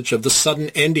message of the sudden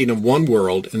ending of one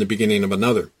world and the beginning of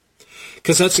another.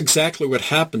 Because that's exactly what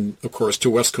happened, of course, to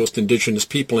West Coast indigenous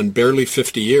people in barely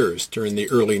 50 years during the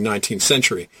early 19th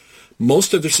century.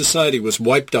 Most of their society was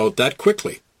wiped out that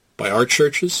quickly by our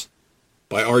churches,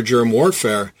 by our germ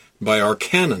warfare, by our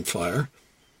cannon fire,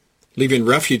 leaving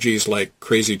refugees like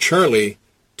Crazy Charlie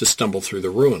to stumble through the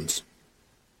ruins.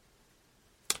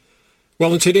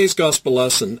 Well, in today's gospel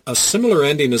lesson, a similar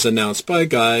ending is announced by a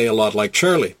guy a lot like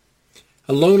Charlie,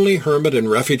 a lonely hermit and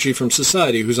refugee from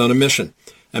society who's on a mission,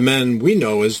 a man we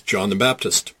know as John the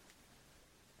Baptist.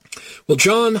 Well,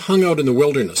 John hung out in the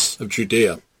wilderness of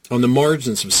Judea, on the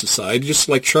margins of society, just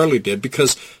like Charlie did,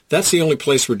 because that's the only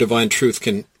place where divine truth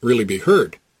can really be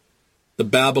heard. The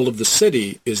babble of the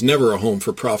city is never a home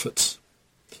for prophets.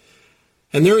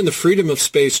 And there in the freedom of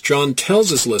space, John tells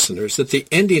his listeners that the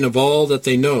ending of all that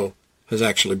they know has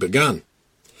actually begun.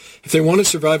 If they want to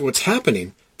survive what's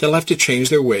happening, they'll have to change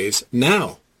their ways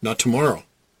now, not tomorrow.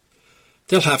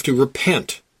 They'll have to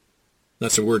repent.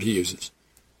 That's a word he uses.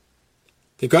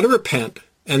 They've got to repent,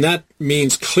 and that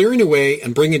means clearing away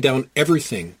and bringing down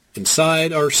everything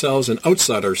inside ourselves and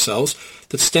outside ourselves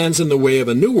that stands in the way of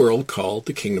a new world called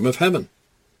the Kingdom of Heaven.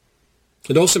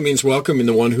 It also means welcoming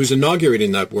the one who's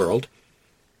inaugurating that world,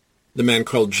 the man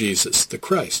called Jesus, the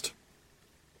Christ.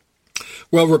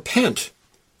 Well, repent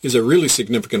is a really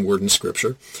significant word in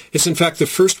Scripture. It's in fact the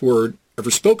first word ever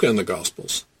spoken in the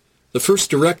Gospels, the first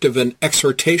directive and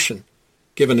exhortation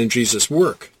given in Jesus'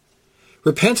 work.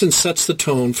 Repentance sets the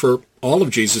tone for all of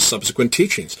Jesus' subsequent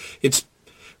teachings. It's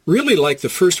really like the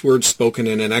first word spoken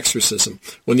in an exorcism,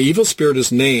 when the evil spirit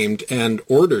is named and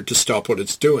ordered to stop what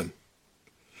it's doing.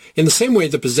 In the same way,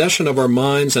 the possession of our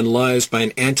minds and lives by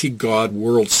an anti-God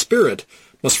world spirit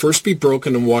must first be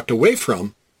broken and walked away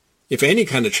from if any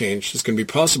kind of change is going to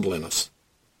be possible in us.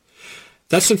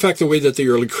 That's in fact the way that the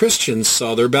early Christians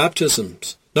saw their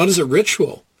baptisms, not as a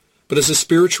ritual, but as a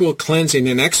spiritual cleansing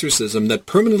and exorcism that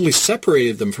permanently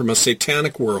separated them from a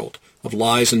satanic world of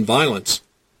lies and violence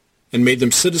and made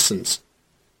them citizens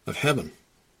of heaven.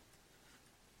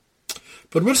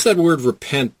 But what does that word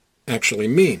repent actually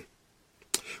mean?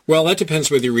 Well, that depends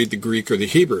whether you read the Greek or the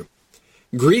Hebrew.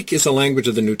 Greek is the language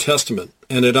of the New Testament,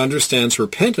 and it understands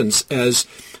repentance as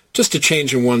just a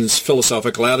change in one's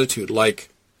philosophical attitude, like,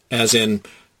 as in,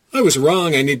 I was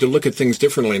wrong, I need to look at things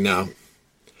differently now.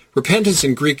 Repentance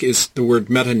in Greek is the word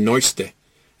metanoiste,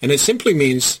 and it simply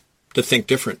means to think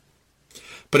different.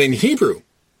 But in Hebrew,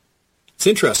 it's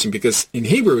interesting because in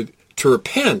Hebrew, to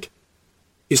repent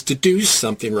is to do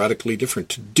something radically different,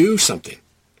 to do something.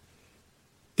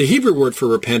 The Hebrew word for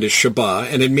repent is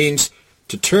shabah, and it means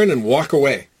to turn and walk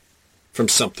away from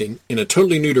something in a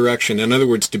totally new direction, in other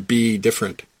words, to be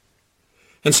different.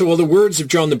 And so while the words of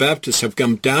John the Baptist have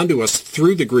come down to us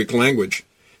through the Greek language,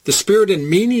 the spirit and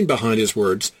meaning behind his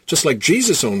words, just like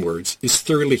Jesus' own words, is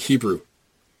thoroughly Hebrew.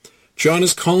 John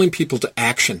is calling people to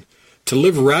action, to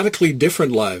live radically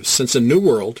different lives, since a new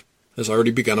world has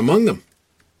already begun among them.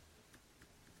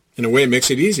 In a way, it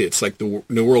makes it easy. It's like the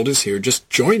new world is here. Just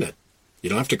join it. You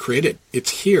don't have to create it.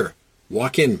 It's here.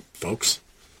 Walk in, folks.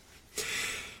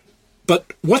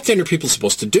 But what then are people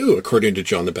supposed to do, according to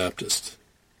John the Baptist?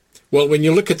 Well, when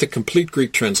you look at the complete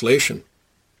Greek translation,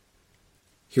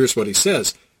 here's what he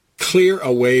says. Clear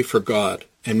a way for God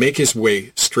and make his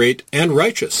way straight and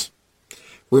righteous.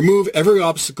 Remove every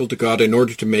obstacle to God in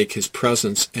order to make his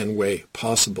presence and way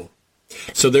possible.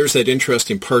 So there's that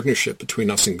interesting partnership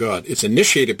between us and God. It's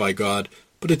initiated by God,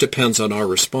 but it depends on our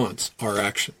response, our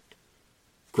action.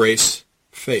 Grace,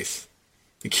 faith.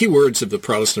 The key words of the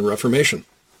Protestant Reformation.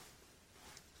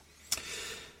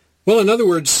 Well, in other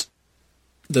words,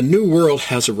 the new world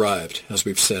has arrived, as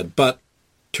we've said, but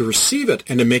to receive it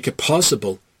and to make it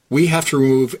possible, we have to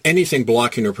remove anything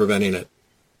blocking or preventing it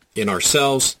in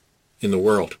ourselves, in the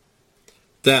world.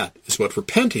 That is what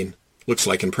repenting looks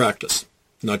like in practice,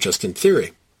 not just in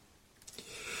theory.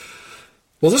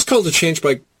 Well, this call to change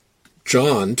by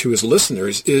John to his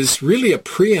listeners is really a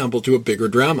preamble to a bigger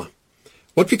drama.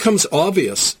 What becomes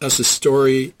obvious as the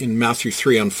story in Matthew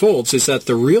 3 unfolds is that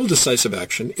the real decisive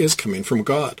action is coming from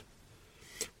God.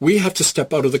 We have to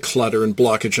step out of the clutter and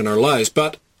blockage in our lives,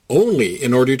 but only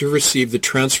in order to receive the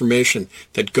transformation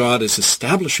that God is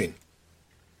establishing.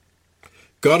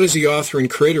 God is the author and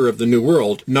creator of the new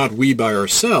world, not we by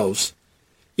ourselves,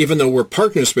 even though we're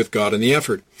partners with God in the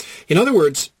effort. In other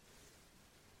words,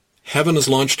 heaven has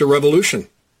launched a revolution,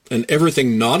 and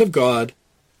everything not of God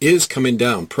is coming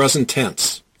down, present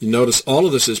tense. You notice all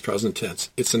of this is present tense.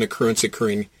 It's an occurrence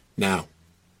occurring now.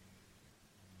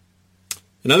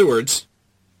 In other words,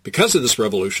 because of this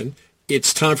revolution,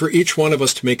 it's time for each one of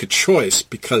us to make a choice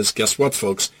because, guess what,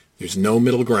 folks? There's no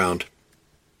middle ground.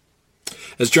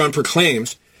 As John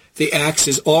proclaims, the axe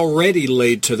is already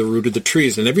laid to the root of the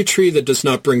trees, and every tree that does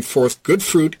not bring forth good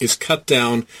fruit is cut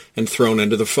down and thrown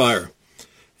into the fire.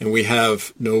 And we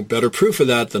have no better proof of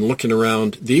that than looking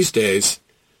around these days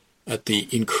at the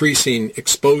increasing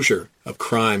exposure of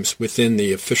crimes within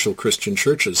the official Christian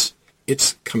churches.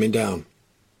 It's coming down.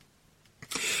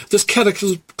 This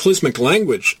cataclysmic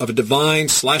language of a divine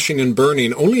slashing and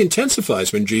burning only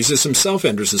intensifies when Jesus himself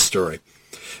enters the story.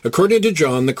 According to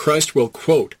John, the Christ will,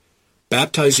 quote,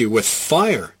 baptize you with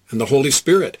fire and the Holy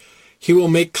Spirit. He will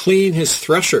make clean his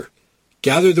thresher,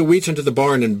 gather the wheat into the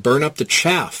barn, and burn up the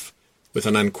chaff with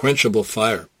an unquenchable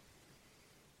fire.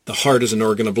 The heart is an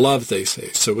organ of love, they say.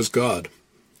 So is God.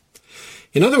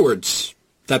 In other words,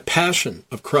 that passion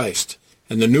of Christ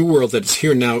and the new world that is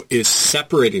here now is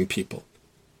separating people.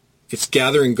 It's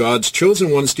gathering God's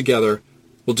chosen ones together,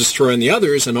 will destroy the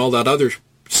others and all that other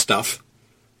stuff,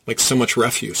 like so much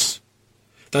refuse.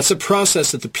 That's a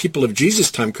process that the people of Jesus'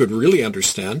 time could really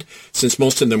understand, since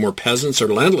most of them were peasants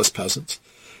or landless peasants,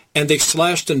 and they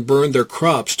slashed and burned their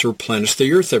crops to replenish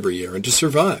the earth every year and to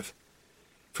survive.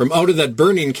 From out of that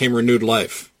burning came renewed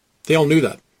life. They all knew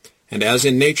that. And as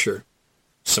in nature,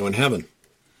 so in heaven.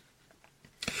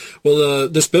 Well,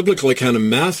 this biblical account of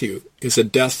Matthew is a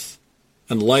death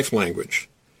and life language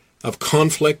of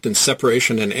conflict and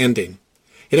separation and ending.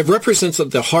 It represents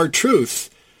the hard truth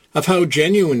of how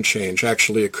genuine change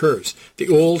actually occurs. The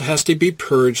old has to be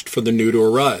purged for the new to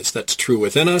arise. That's true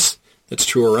within us. That's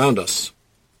true around us.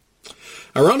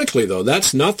 Ironically, though,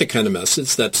 that's not the kind of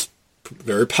message that's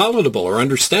very palatable or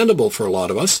understandable for a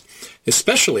lot of us,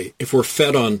 especially if we're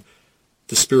fed on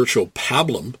the spiritual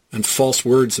pablum and false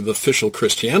words of official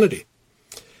Christianity.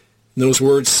 And those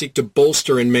words seek to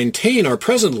bolster and maintain our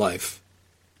present life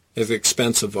at the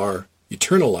expense of our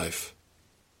eternal life.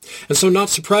 And so, not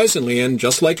surprisingly, and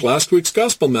just like last week's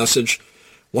gospel message,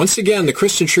 once again the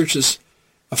Christian church's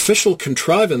official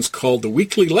contrivance called the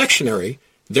weekly lectionary,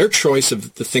 their choice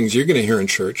of the things you're going to hear in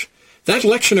church, that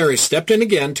lectionary stepped in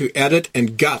again to edit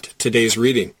and gut today's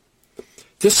reading.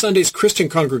 This Sunday's Christian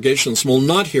congregations will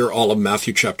not hear all of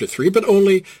Matthew chapter 3, but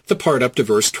only the part up to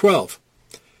verse 12.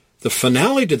 The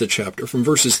finale to the chapter, from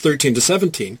verses 13 to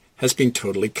 17, has been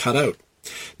totally cut out.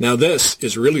 Now this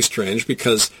is really strange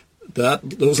because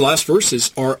those last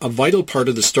verses are a vital part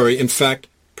of the story, in fact,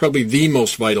 probably the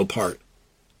most vital part.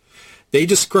 They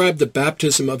describe the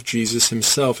baptism of Jesus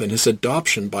himself and his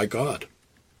adoption by God.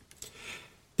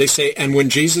 They say, and when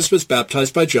Jesus was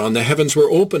baptized by John, the heavens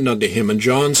were opened unto him, and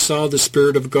John saw the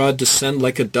Spirit of God descend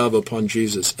like a dove upon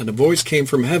Jesus. And a voice came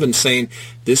from heaven saying,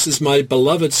 this is my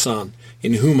beloved Son,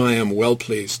 in whom I am well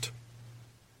pleased.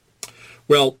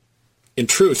 Well, in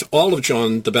truth, all of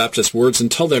John the Baptist's words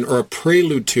until then are a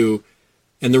prelude to,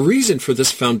 and the reason for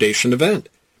this foundation event,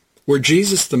 where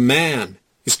Jesus the man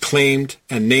is claimed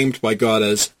and named by God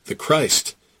as the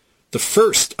Christ, the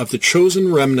first of the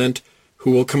chosen remnant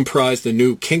who will comprise the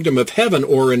new kingdom of heaven,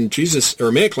 or in Jesus'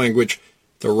 Aramaic language,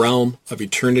 the realm of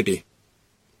eternity.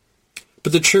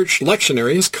 But the church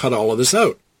lectionary has cut all of this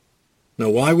out. Now,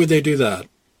 why would they do that?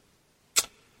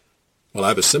 Well, I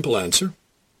have a simple answer,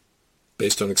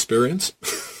 based on experience.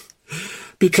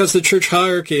 Because the church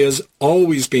hierarchy has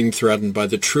always been threatened by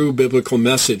the true biblical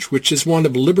message, which is one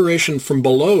of liberation from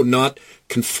below, not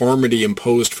conformity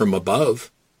imposed from above.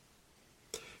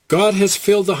 God has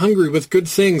filled the hungry with good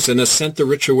things and has sent the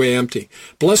rich away empty.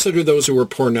 Blessed are those who are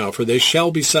poor now, for they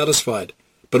shall be satisfied.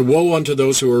 But woe unto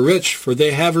those who are rich, for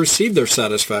they have received their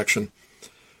satisfaction.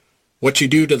 What you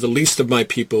do to the least of my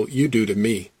people, you do to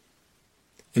me.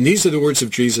 And these are the words of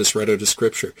Jesus right out of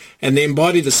Scripture. And they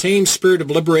embody the same spirit of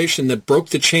liberation that broke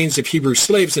the chains of Hebrew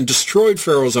slaves and destroyed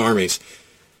Pharaoh's armies.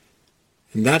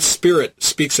 And that spirit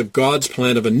speaks of God's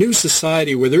plan of a new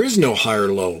society where there is no high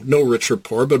or low, no rich or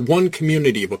poor, but one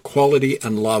community of equality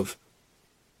and love.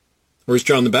 Or as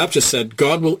John the Baptist said,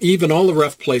 God will even all the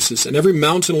rough places, and every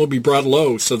mountain will be brought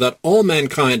low, so that all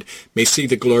mankind may see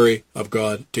the glory of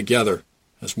God together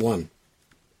as one.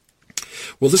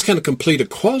 Well, this kind of complete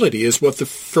equality is what the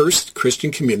first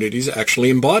Christian communities actually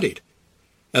embodied,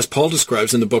 as Paul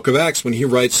describes in the book of Acts when he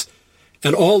writes,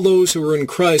 "And all those who were in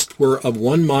Christ were of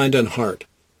one mind and heart.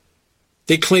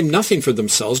 They claimed nothing for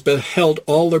themselves, but held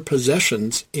all their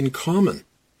possessions in common,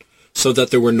 so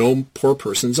that there were no poor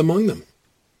persons among them."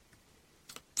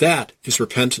 That is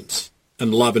repentance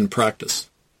and love in practice.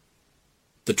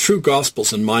 The true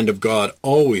gospels and mind of God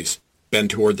always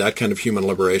bend toward that kind of human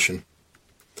liberation.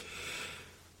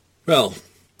 Well,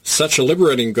 such a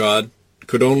liberating God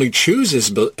could only choose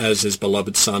as his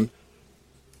beloved son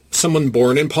someone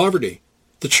born in poverty,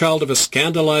 the child of a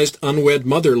scandalized unwed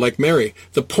mother like Mary,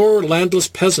 the poor landless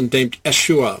peasant named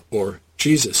Yeshua, or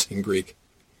Jesus in Greek.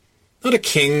 Not a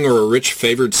king or a rich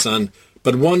favored son,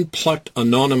 but one plucked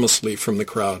anonymously from the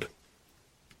crowd.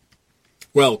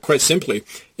 Well, quite simply,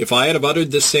 if I had have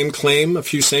uttered this same claim a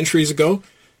few centuries ago,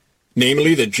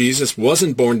 namely that Jesus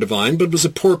wasn't born divine, but was a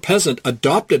poor peasant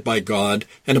adopted by God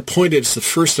and appointed as the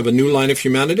first of a new line of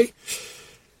humanity,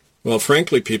 well,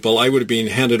 frankly, people, I would have been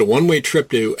handed a one-way trip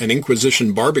to an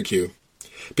Inquisition barbecue.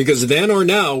 Because then or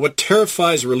now, what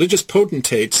terrifies religious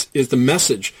potentates is the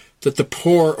message that the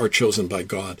poor are chosen by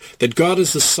God, that God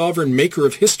is the sovereign maker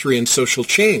of history and social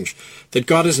change, that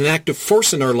God is an active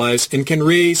force in our lives and can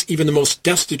raise even the most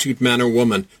destitute man or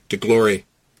woman to glory.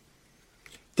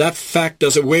 That fact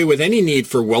does away with any need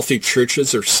for wealthy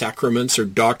churches or sacraments or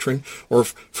doctrine, or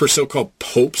for so-called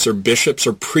popes or bishops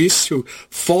or priests who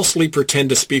falsely pretend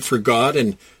to speak for God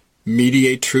and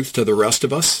mediate truth to the rest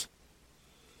of us.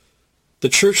 The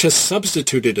church has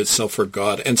substituted itself for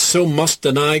God, and so must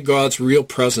deny God's real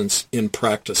presence in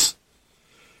practice.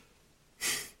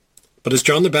 But as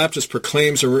John the Baptist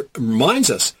proclaims and reminds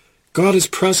us, God is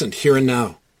present here and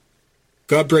now.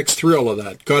 God breaks through all of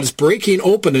that. God is breaking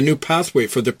open a new pathway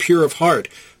for the pure of heart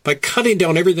by cutting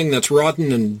down everything that's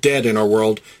rotten and dead in our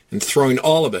world and throwing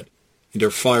all of it into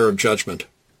a fire of judgment.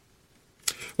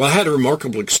 Well, I had a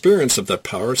remarkable experience of that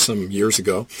power some years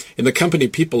ago in the company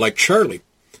of people like Charlie,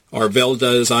 our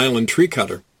Valdez Island tree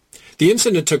cutter. The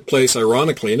incident took place,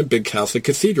 ironically, in a big Catholic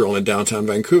cathedral in downtown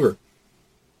Vancouver.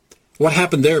 What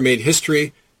happened there made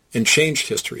history and changed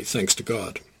history, thanks to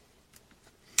God.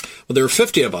 Well, there were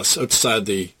 50 of us outside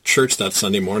the church that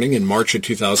Sunday morning in March of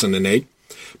 2008.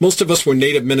 Most of us were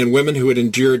Native men and women who had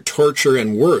endured torture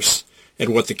and worse at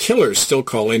what the killers still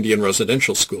call Indian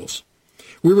residential schools.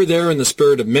 We were there in the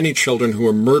spirit of many children who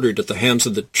were murdered at the hands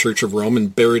of the Church of Rome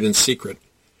and buried in secret.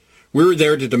 We were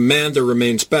there to demand their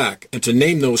remains back and to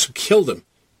name those who killed them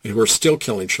and who are still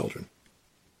killing children.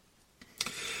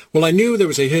 Well, I knew there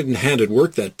was a hidden hand at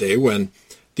work that day when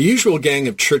the usual gang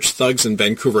of church thugs and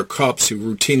Vancouver cops who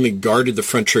routinely guarded the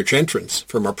front church entrance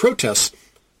from our protests,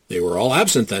 they were all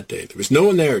absent that day. There was no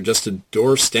one there, just a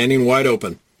door standing wide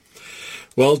open.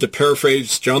 Well, to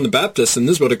paraphrase John the Baptist, and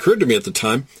this is what occurred to me at the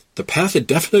time, the path had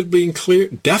definitely been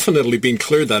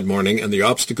cleared that morning, and the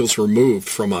obstacles removed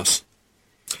from us.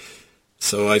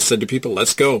 So I said to people,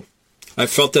 let's go. I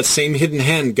felt that same hidden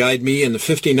hand guide me and the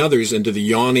 15 others into the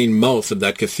yawning mouth of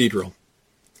that cathedral.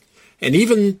 And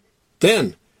even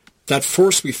then, that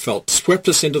force we felt swept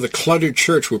us into the cluttered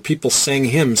church where people sang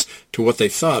hymns to what they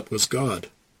thought was God.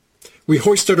 We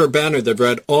hoisted our banner that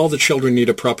read, "All the children need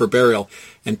a proper burial,"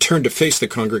 and turned to face the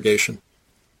congregation.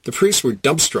 The priests were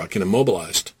dumbstruck and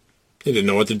immobilized. They didn't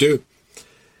know what to do.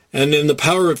 And in the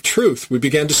power of truth, we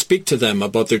began to speak to them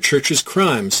about their church's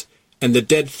crimes and the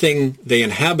dead thing they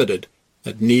inhabited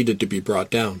that needed to be brought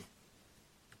down.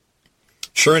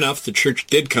 Sure enough, the church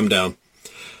did come down.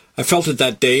 I felt it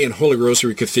that day in Holy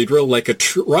Rosary Cathedral like a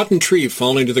rotten tree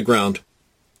falling to the ground.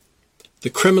 The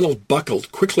criminal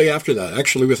buckled quickly after that,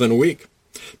 actually within a week,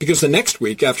 because the next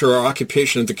week, after our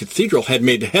occupation of the cathedral had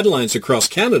made headlines across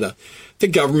Canada, the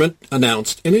government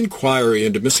announced an inquiry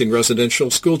into missing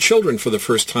residential school children for the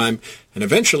first time, and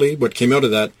eventually, what came out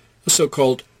of that, a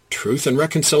so-called Truth and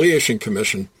Reconciliation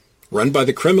Commission, run by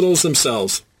the criminals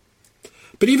themselves.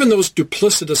 But even those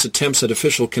duplicitous attempts at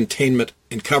official containment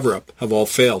and cover-up have all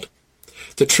failed.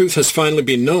 The truth has finally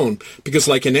been known because,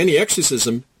 like in any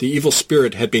exorcism, the evil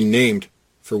spirit had been named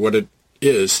for what it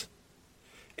is,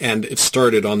 and it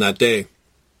started on that day.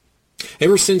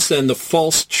 Ever since then, the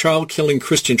false, child-killing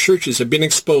Christian churches have been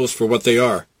exposed for what they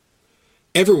are.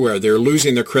 Everywhere they are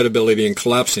losing their credibility and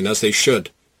collapsing, as they should,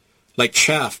 like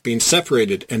chaff being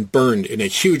separated and burned in a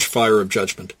huge fire of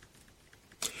judgment.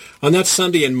 On that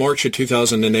Sunday in March of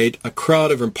 2008, a crowd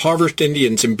of impoverished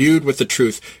Indians imbued with the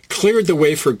truth cleared the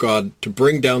way for God to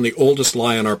bring down the oldest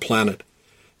lie on our planet.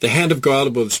 The hand of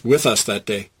God was with us that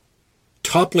day,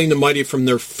 toppling the mighty from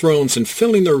their thrones and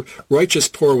filling the righteous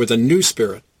poor with a new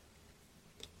spirit.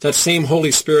 That same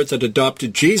Holy Spirit that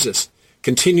adopted Jesus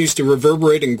continues to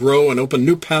reverberate and grow and open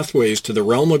new pathways to the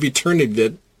realm of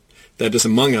eternity that is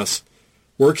among us,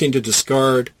 working to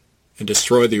discard and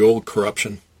destroy the old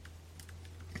corruption.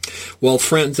 Well,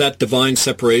 friends, that divine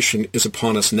separation is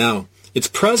upon us now. Its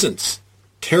presence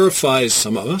terrifies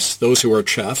some of us, those who are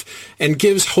chaff, and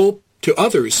gives hope to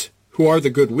others who are the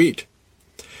good wheat.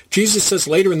 Jesus says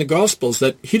later in the Gospels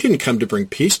that he didn't come to bring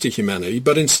peace to humanity,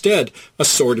 but instead a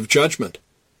sword of judgment,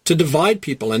 to divide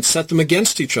people and set them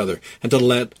against each other, and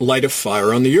to light a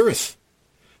fire on the earth.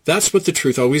 That's what the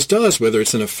truth always does, whether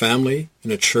it's in a family,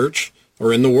 in a church,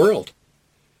 or in the world.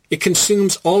 It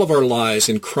consumes all of our lies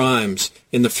and crimes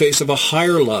in the face of a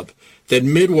higher love that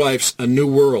midwives a new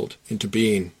world into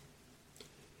being.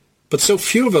 But so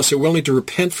few of us are willing to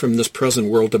repent from this present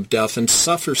world of death and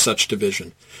suffer such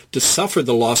division, to suffer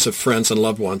the loss of friends and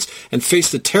loved ones, and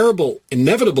face the terrible,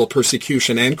 inevitable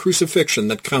persecution and crucifixion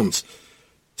that comes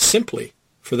simply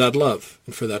for that love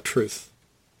and for that truth.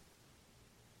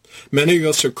 Many of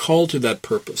us are called to that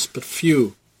purpose, but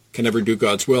few can ever do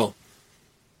God's will.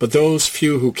 But those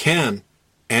few who can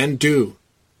and do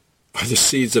are the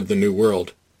seeds of the new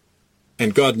world,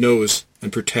 and God knows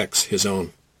and protects his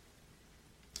own.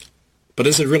 But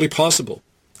is it really possible?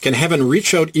 Can heaven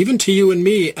reach out even to you and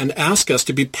me and ask us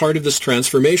to be part of this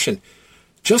transformation,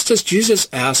 just as Jesus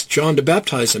asked John to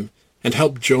baptize him and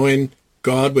help join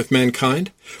God with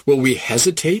mankind? Will we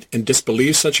hesitate and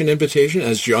disbelieve such an invitation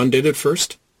as John did at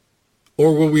first?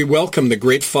 Or will we welcome the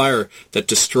great fire that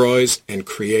destroys and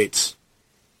creates?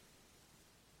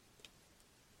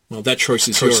 Well, that choice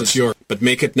is yours, but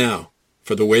make it now,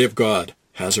 for the way of God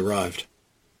has arrived.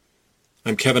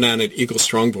 I'm Kevin Annett, Eagle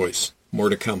Strong Voice. More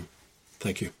to come.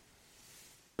 Thank you.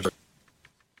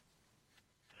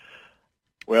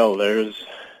 Well, there's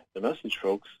the message,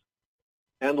 folks.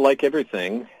 And like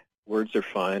everything, words are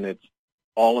fine. It's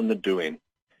all in the doing.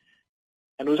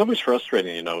 And it was always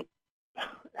frustrating, you know.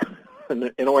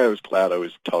 In a way, I was glad I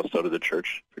was tossed out of the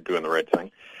church for doing the right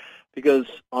thing. Because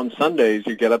on Sundays,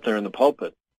 you get up there in the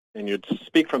pulpit, and you'd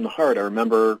speak from the heart. I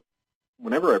remember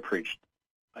whenever I preached,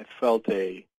 I felt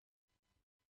a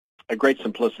great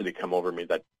simplicity come over me,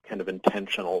 that kind of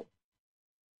intentional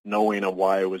knowing of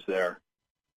why I was there.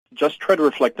 Just try to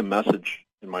reflect the message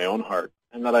in my own heart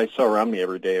and that I saw around me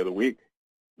every day of the week,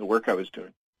 the work I was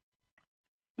doing.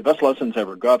 The best lessons I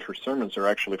ever got for sermons are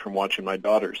actually from watching my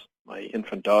daughters, my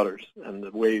infant daughters, and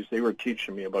the ways they were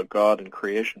teaching me about God and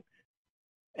creation.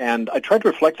 And I tried to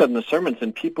reflect that in the sermons,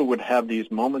 and people would have these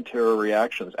momentary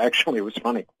reactions. Actually, it was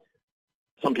funny.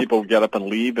 Some people would get up and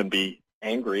leave and be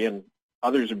angry, and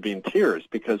others would be in tears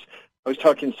because I was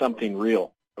talking something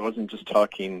real. I wasn't just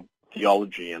talking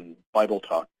theology and Bible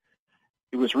talk.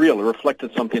 It was real. It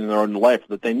reflected something in their own life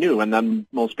that they knew. And then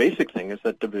most basic thing is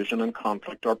that division and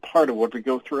conflict are part of what we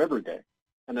go through every day.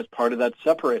 And as part of that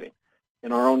separating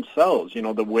in our own selves, you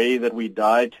know, the way that we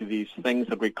die to these things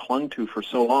that we clung to for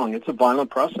so long, it's a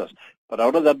violent process. But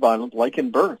out of that violence, like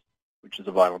in birth, which is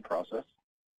a violent process,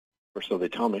 or so they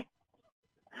tell me,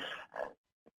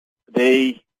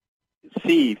 they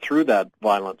see through that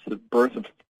violence the birth of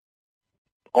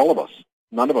all of us.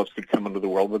 None of us could come into the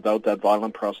world without that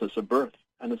violent process of birth.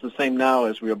 And it's the same now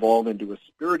as we evolve into a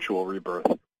spiritual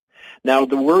rebirth. Now,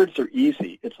 the words are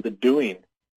easy. It's the doing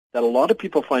that a lot of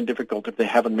people find difficult if they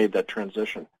haven't made that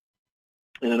transition.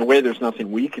 And in a way, there's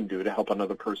nothing we can do to help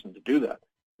another person to do that.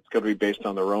 It's got to be based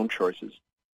on their own choices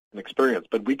and experience.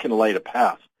 But we can light a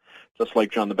path, just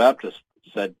like John the Baptist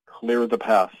said, clear the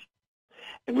path.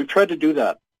 And we've tried to do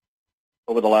that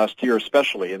over the last year,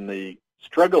 especially in the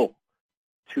struggle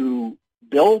to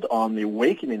build on the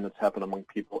awakening that's happened among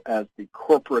people as the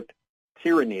corporate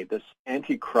tyranny, this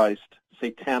antichrist,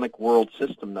 satanic world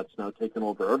system that's now taken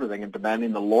over everything and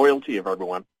demanding the loyalty of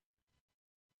everyone.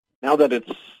 Now that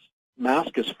its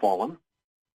mask has fallen,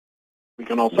 we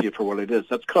can all see it for what it is.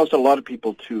 That's caused a lot of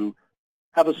people to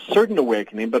have a certain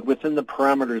awakening, but within the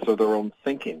parameters of their own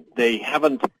thinking. They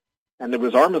haven't, and it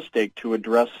was our mistake to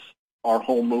address our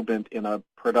whole movement in a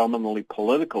predominantly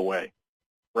political way,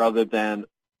 rather than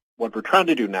what we're trying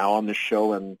to do now on this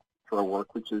show and for our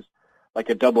work, which is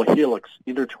like a double helix,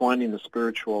 intertwining the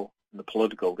spiritual and the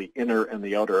political, the inner and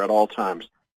the outer at all times.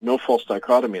 No false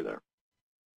dichotomy there.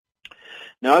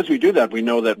 Now, as we do that, we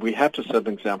know that we have to set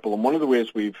an example, and one of the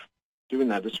ways we've doing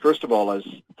that is, first of all, as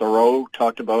Thoreau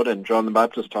talked about and John the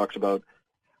Baptist talked about,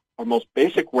 our most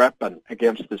basic weapon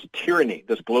against this tyranny,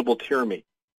 this global tyranny,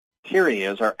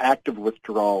 is our active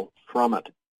withdrawal from it.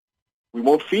 We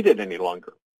won't feed it any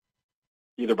longer,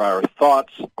 either by our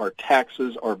thoughts, our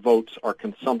taxes, our votes, our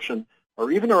consumption,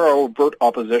 or even our overt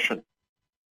opposition.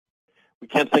 We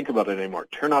can't think about it anymore.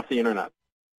 Turn off the internet.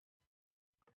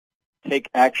 Take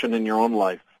action in your own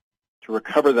life. to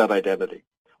recover that identity.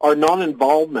 Our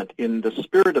non-involvement in the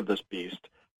spirit of this beast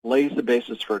lays the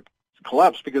basis for its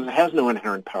collapse because it has no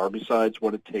inherent power besides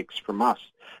what it takes from us.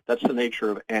 That's the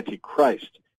nature of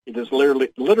Antichrist. It is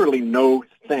literally no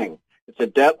thing. It's a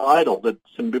dead idol that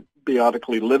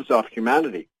symbiotically lives off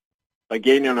humanity by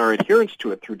gaining our adherence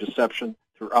to it through deception,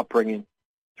 through upbringing,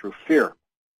 through fear.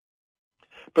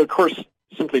 But of course,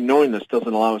 simply knowing this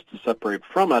doesn't allow us to separate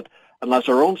from it unless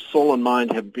our own soul and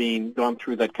mind have gone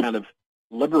through that kind of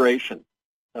liberation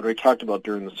that we talked about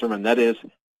during the sermon. That is,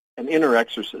 an inner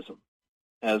exorcism,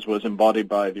 as was embodied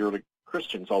by the early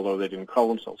Christians, although they didn't call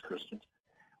themselves Christians,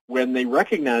 when they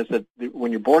recognize that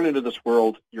when you're born into this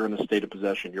world, you're in a state of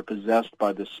possession. You're possessed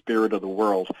by the spirit of the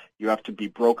world. You have to be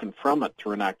broken from it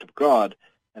through an act of God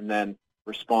and then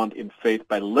respond in faith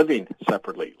by living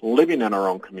separately, living in our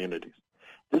own communities.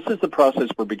 This is the process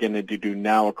we're beginning to do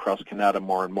now across Canada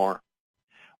more and more.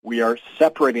 We are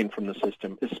separating from the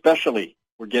system, especially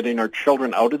we're getting our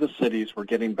children out of the cities. We're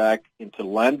getting back into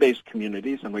land-based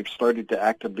communities, and we've started to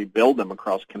actively build them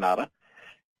across Canada.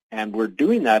 And we're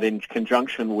doing that in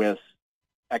conjunction with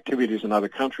activities in other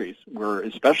countries. We're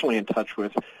especially in touch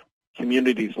with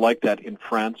communities like that in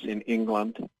France, in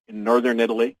England, in northern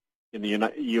Italy, in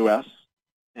the U.S.,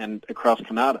 and across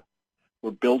Canada.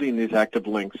 We're building these active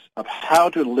links of how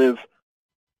to live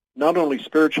not only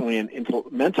spiritually and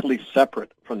mentally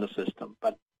separate from the system,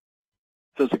 but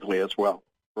physically as well,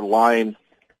 relying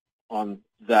on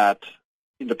that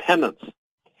independence.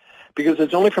 Because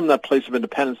it's only from that place of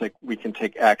independence that we can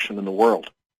take action in the world.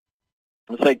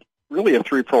 It's like really a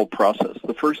threefold process.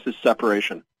 The first is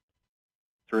separation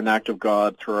through an act of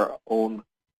God, through our own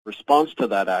response to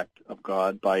that act of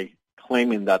God by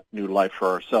claiming that new life for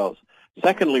ourselves.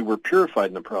 Secondly, we're purified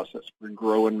in the process. We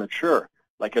grow and mature.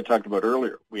 Like I talked about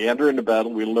earlier, we enter into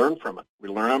battle, we learn from it. We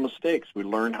learn our mistakes. We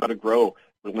learn how to grow.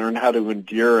 We learn how to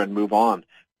endure and move on.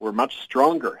 We're much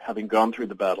stronger having gone through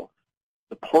the battle.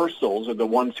 The poor souls are the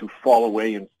ones who fall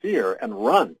away in fear and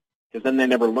run, because then they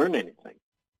never learn anything.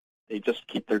 They just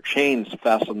keep their chains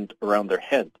fastened around their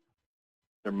head,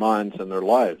 their minds, and their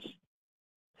lives.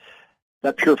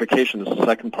 That purification is the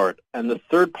second part. And the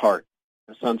third part,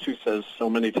 as Sun Tzu says so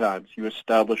many times, you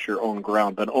establish your own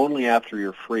ground, but only after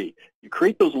you're free. You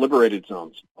create those liberated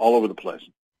zones all over the place,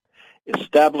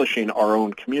 establishing our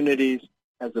own communities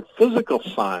as a physical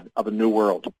sign of a new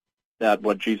world, that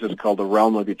what Jesus called the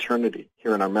realm of eternity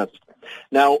here in our midst.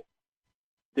 Now,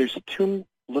 there's too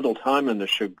little time in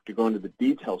this show to go into the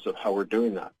details of how we're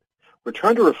doing that. We're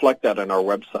trying to reflect that on our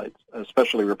websites,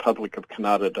 especially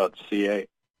republicofcanada.ca.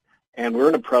 And we're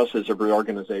in a process of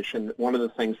reorganization. One of the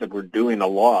things that we're doing a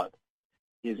lot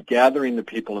is gathering the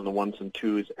people in the ones and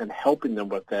twos and helping them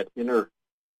with that inner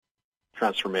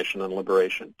transformation and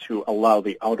liberation to allow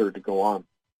the outer to go on.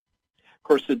 Of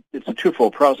course, it's a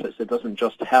twofold process. It doesn't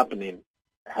just happen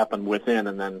within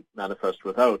and then manifest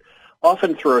without.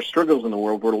 Often through our struggles in the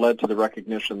world, we're led to the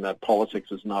recognition that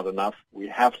politics is not enough. We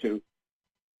have to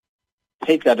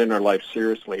take that inner life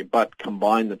seriously, but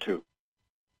combine the two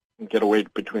and get away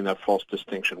between that false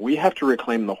distinction. We have to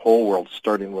reclaim the whole world,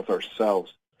 starting with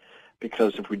ourselves,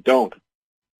 because if we don't,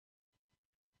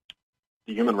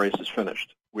 the human race is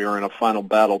finished. We are in a final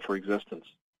battle for existence.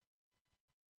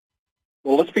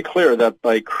 Well, let's be clear that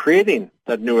by creating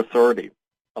that new authority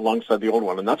alongside the old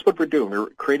one, and that's what we're doing,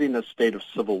 we're creating a state of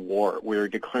civil war. We're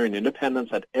declaring independence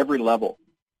at every level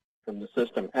from the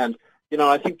system. And,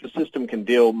 I think the system can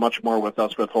deal much more with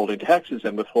us withholding taxes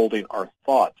and withholding our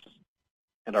thoughts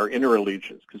and our inner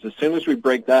allegiance, because as soon as we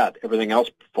break that, everything else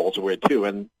falls away too,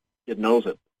 and it knows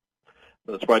it.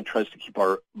 So that's why it tries to keep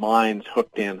our minds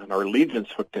hooked in and our allegiance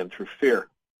hooked in through fear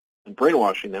and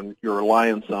brainwashing them, your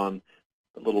reliance on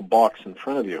the little box in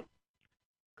front of you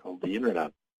called the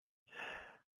Internet.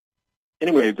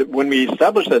 Anyway, when we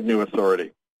establish that new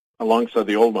authority alongside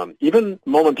the old one, even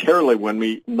momentarily when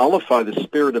we nullify the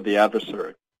spirit of the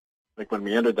adversary, like when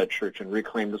we entered that church and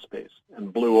reclaimed the space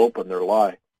and blew open their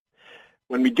lie,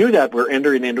 when we do that, we're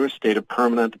entering into a state of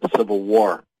permanent civil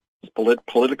war,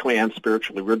 politically and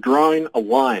spiritually. We're drawing a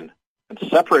line and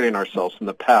separating ourselves from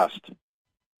the past.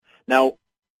 Now,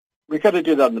 we've got to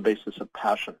do that on the basis of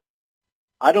passion.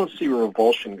 I don't see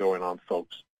revulsion going on,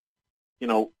 folks.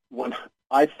 When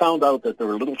I found out that there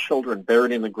were little children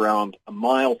buried in the ground a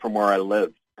mile from where I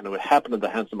lived, and it would happen at the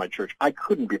hands of my church, I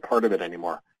couldn't be part of it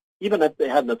anymore. Even if they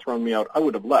hadn't thrown me out, I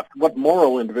would have left. What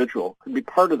moral individual could be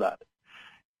part of that?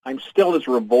 I'm still as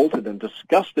revolted and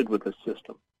disgusted with this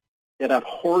system. It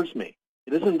abhors me.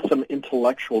 It isn't some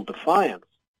intellectual defiance,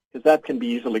 because that can be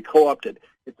easily co-opted.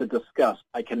 It's a disgust.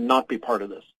 I cannot be part of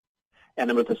this.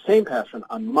 And with the same passion,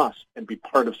 I must and be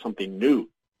part of something new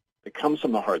that comes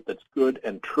from the heart, that's good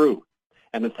and true,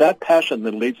 And it's that passion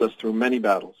that leads us through many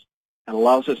battles and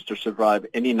allows us to survive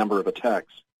any number of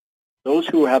attacks. Those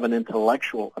who have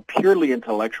a purely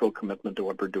intellectual commitment to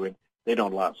what we're doing, they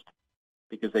don't last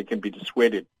because they can be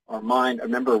dissuaded. Our mind, I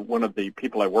remember one of the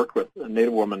people I worked with, a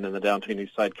Native woman in the downtown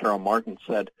east side, Carol Martin,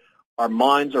 said, our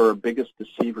minds are our biggest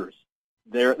deceivers.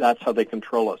 That's how they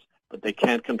control us, but they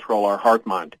can't control our heart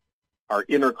mind, our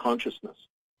inner consciousness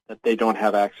that they don't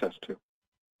have access to.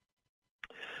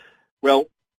 Well,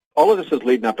 all of this is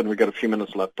leading up, and we've got a few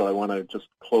minutes left, but I want to just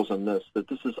close on this, that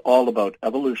this is all about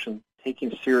evolution,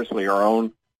 taking seriously our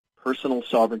own personal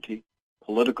sovereignty,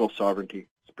 political sovereignty,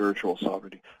 spiritual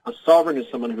sovereignty. A sovereign is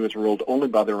someone who is ruled only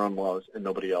by their own laws and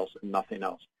nobody else and nothing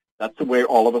else. That's the way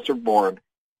all of us are born.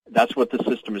 That's what the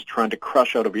system is trying to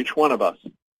crush out of each one of us.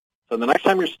 So the next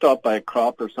time you're stopped by a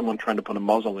cop or someone trying to put a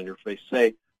muzzle in your face,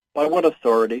 say, by what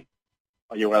authority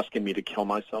are you asking me to kill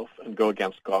myself and go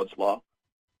against God's law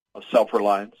of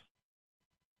self-reliance?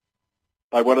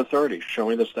 By what authority? Show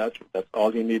me the statute. That's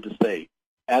all you need to say.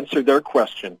 Answer their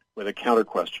question with a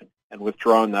counter-question and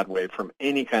withdraw in that way from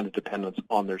any kind of dependence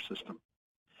on their system.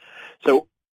 So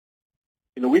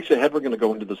in the weeks ahead, we're going to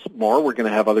go into this more. We're going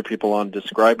to have other people on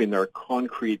describing their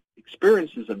concrete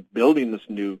experiences in building this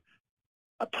new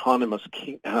autonomous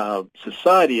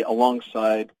society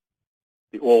alongside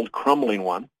the old crumbling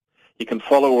one. You can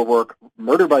follow our work,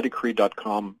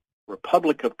 murderbydecree.com,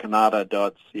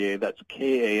 republicofcanada.ca, that's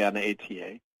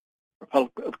Kanata,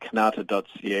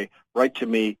 republicofcanada.ca. Write to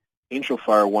me,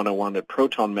 angelfire101 at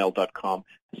protonmail.com.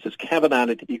 This is Kevin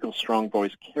Annett, Eagle Strong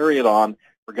Voice. Carry it on.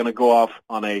 We're going to go off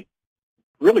on a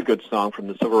really good song from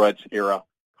the Civil Rights era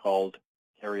called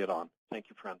Carry It On. Thank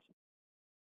you, friends.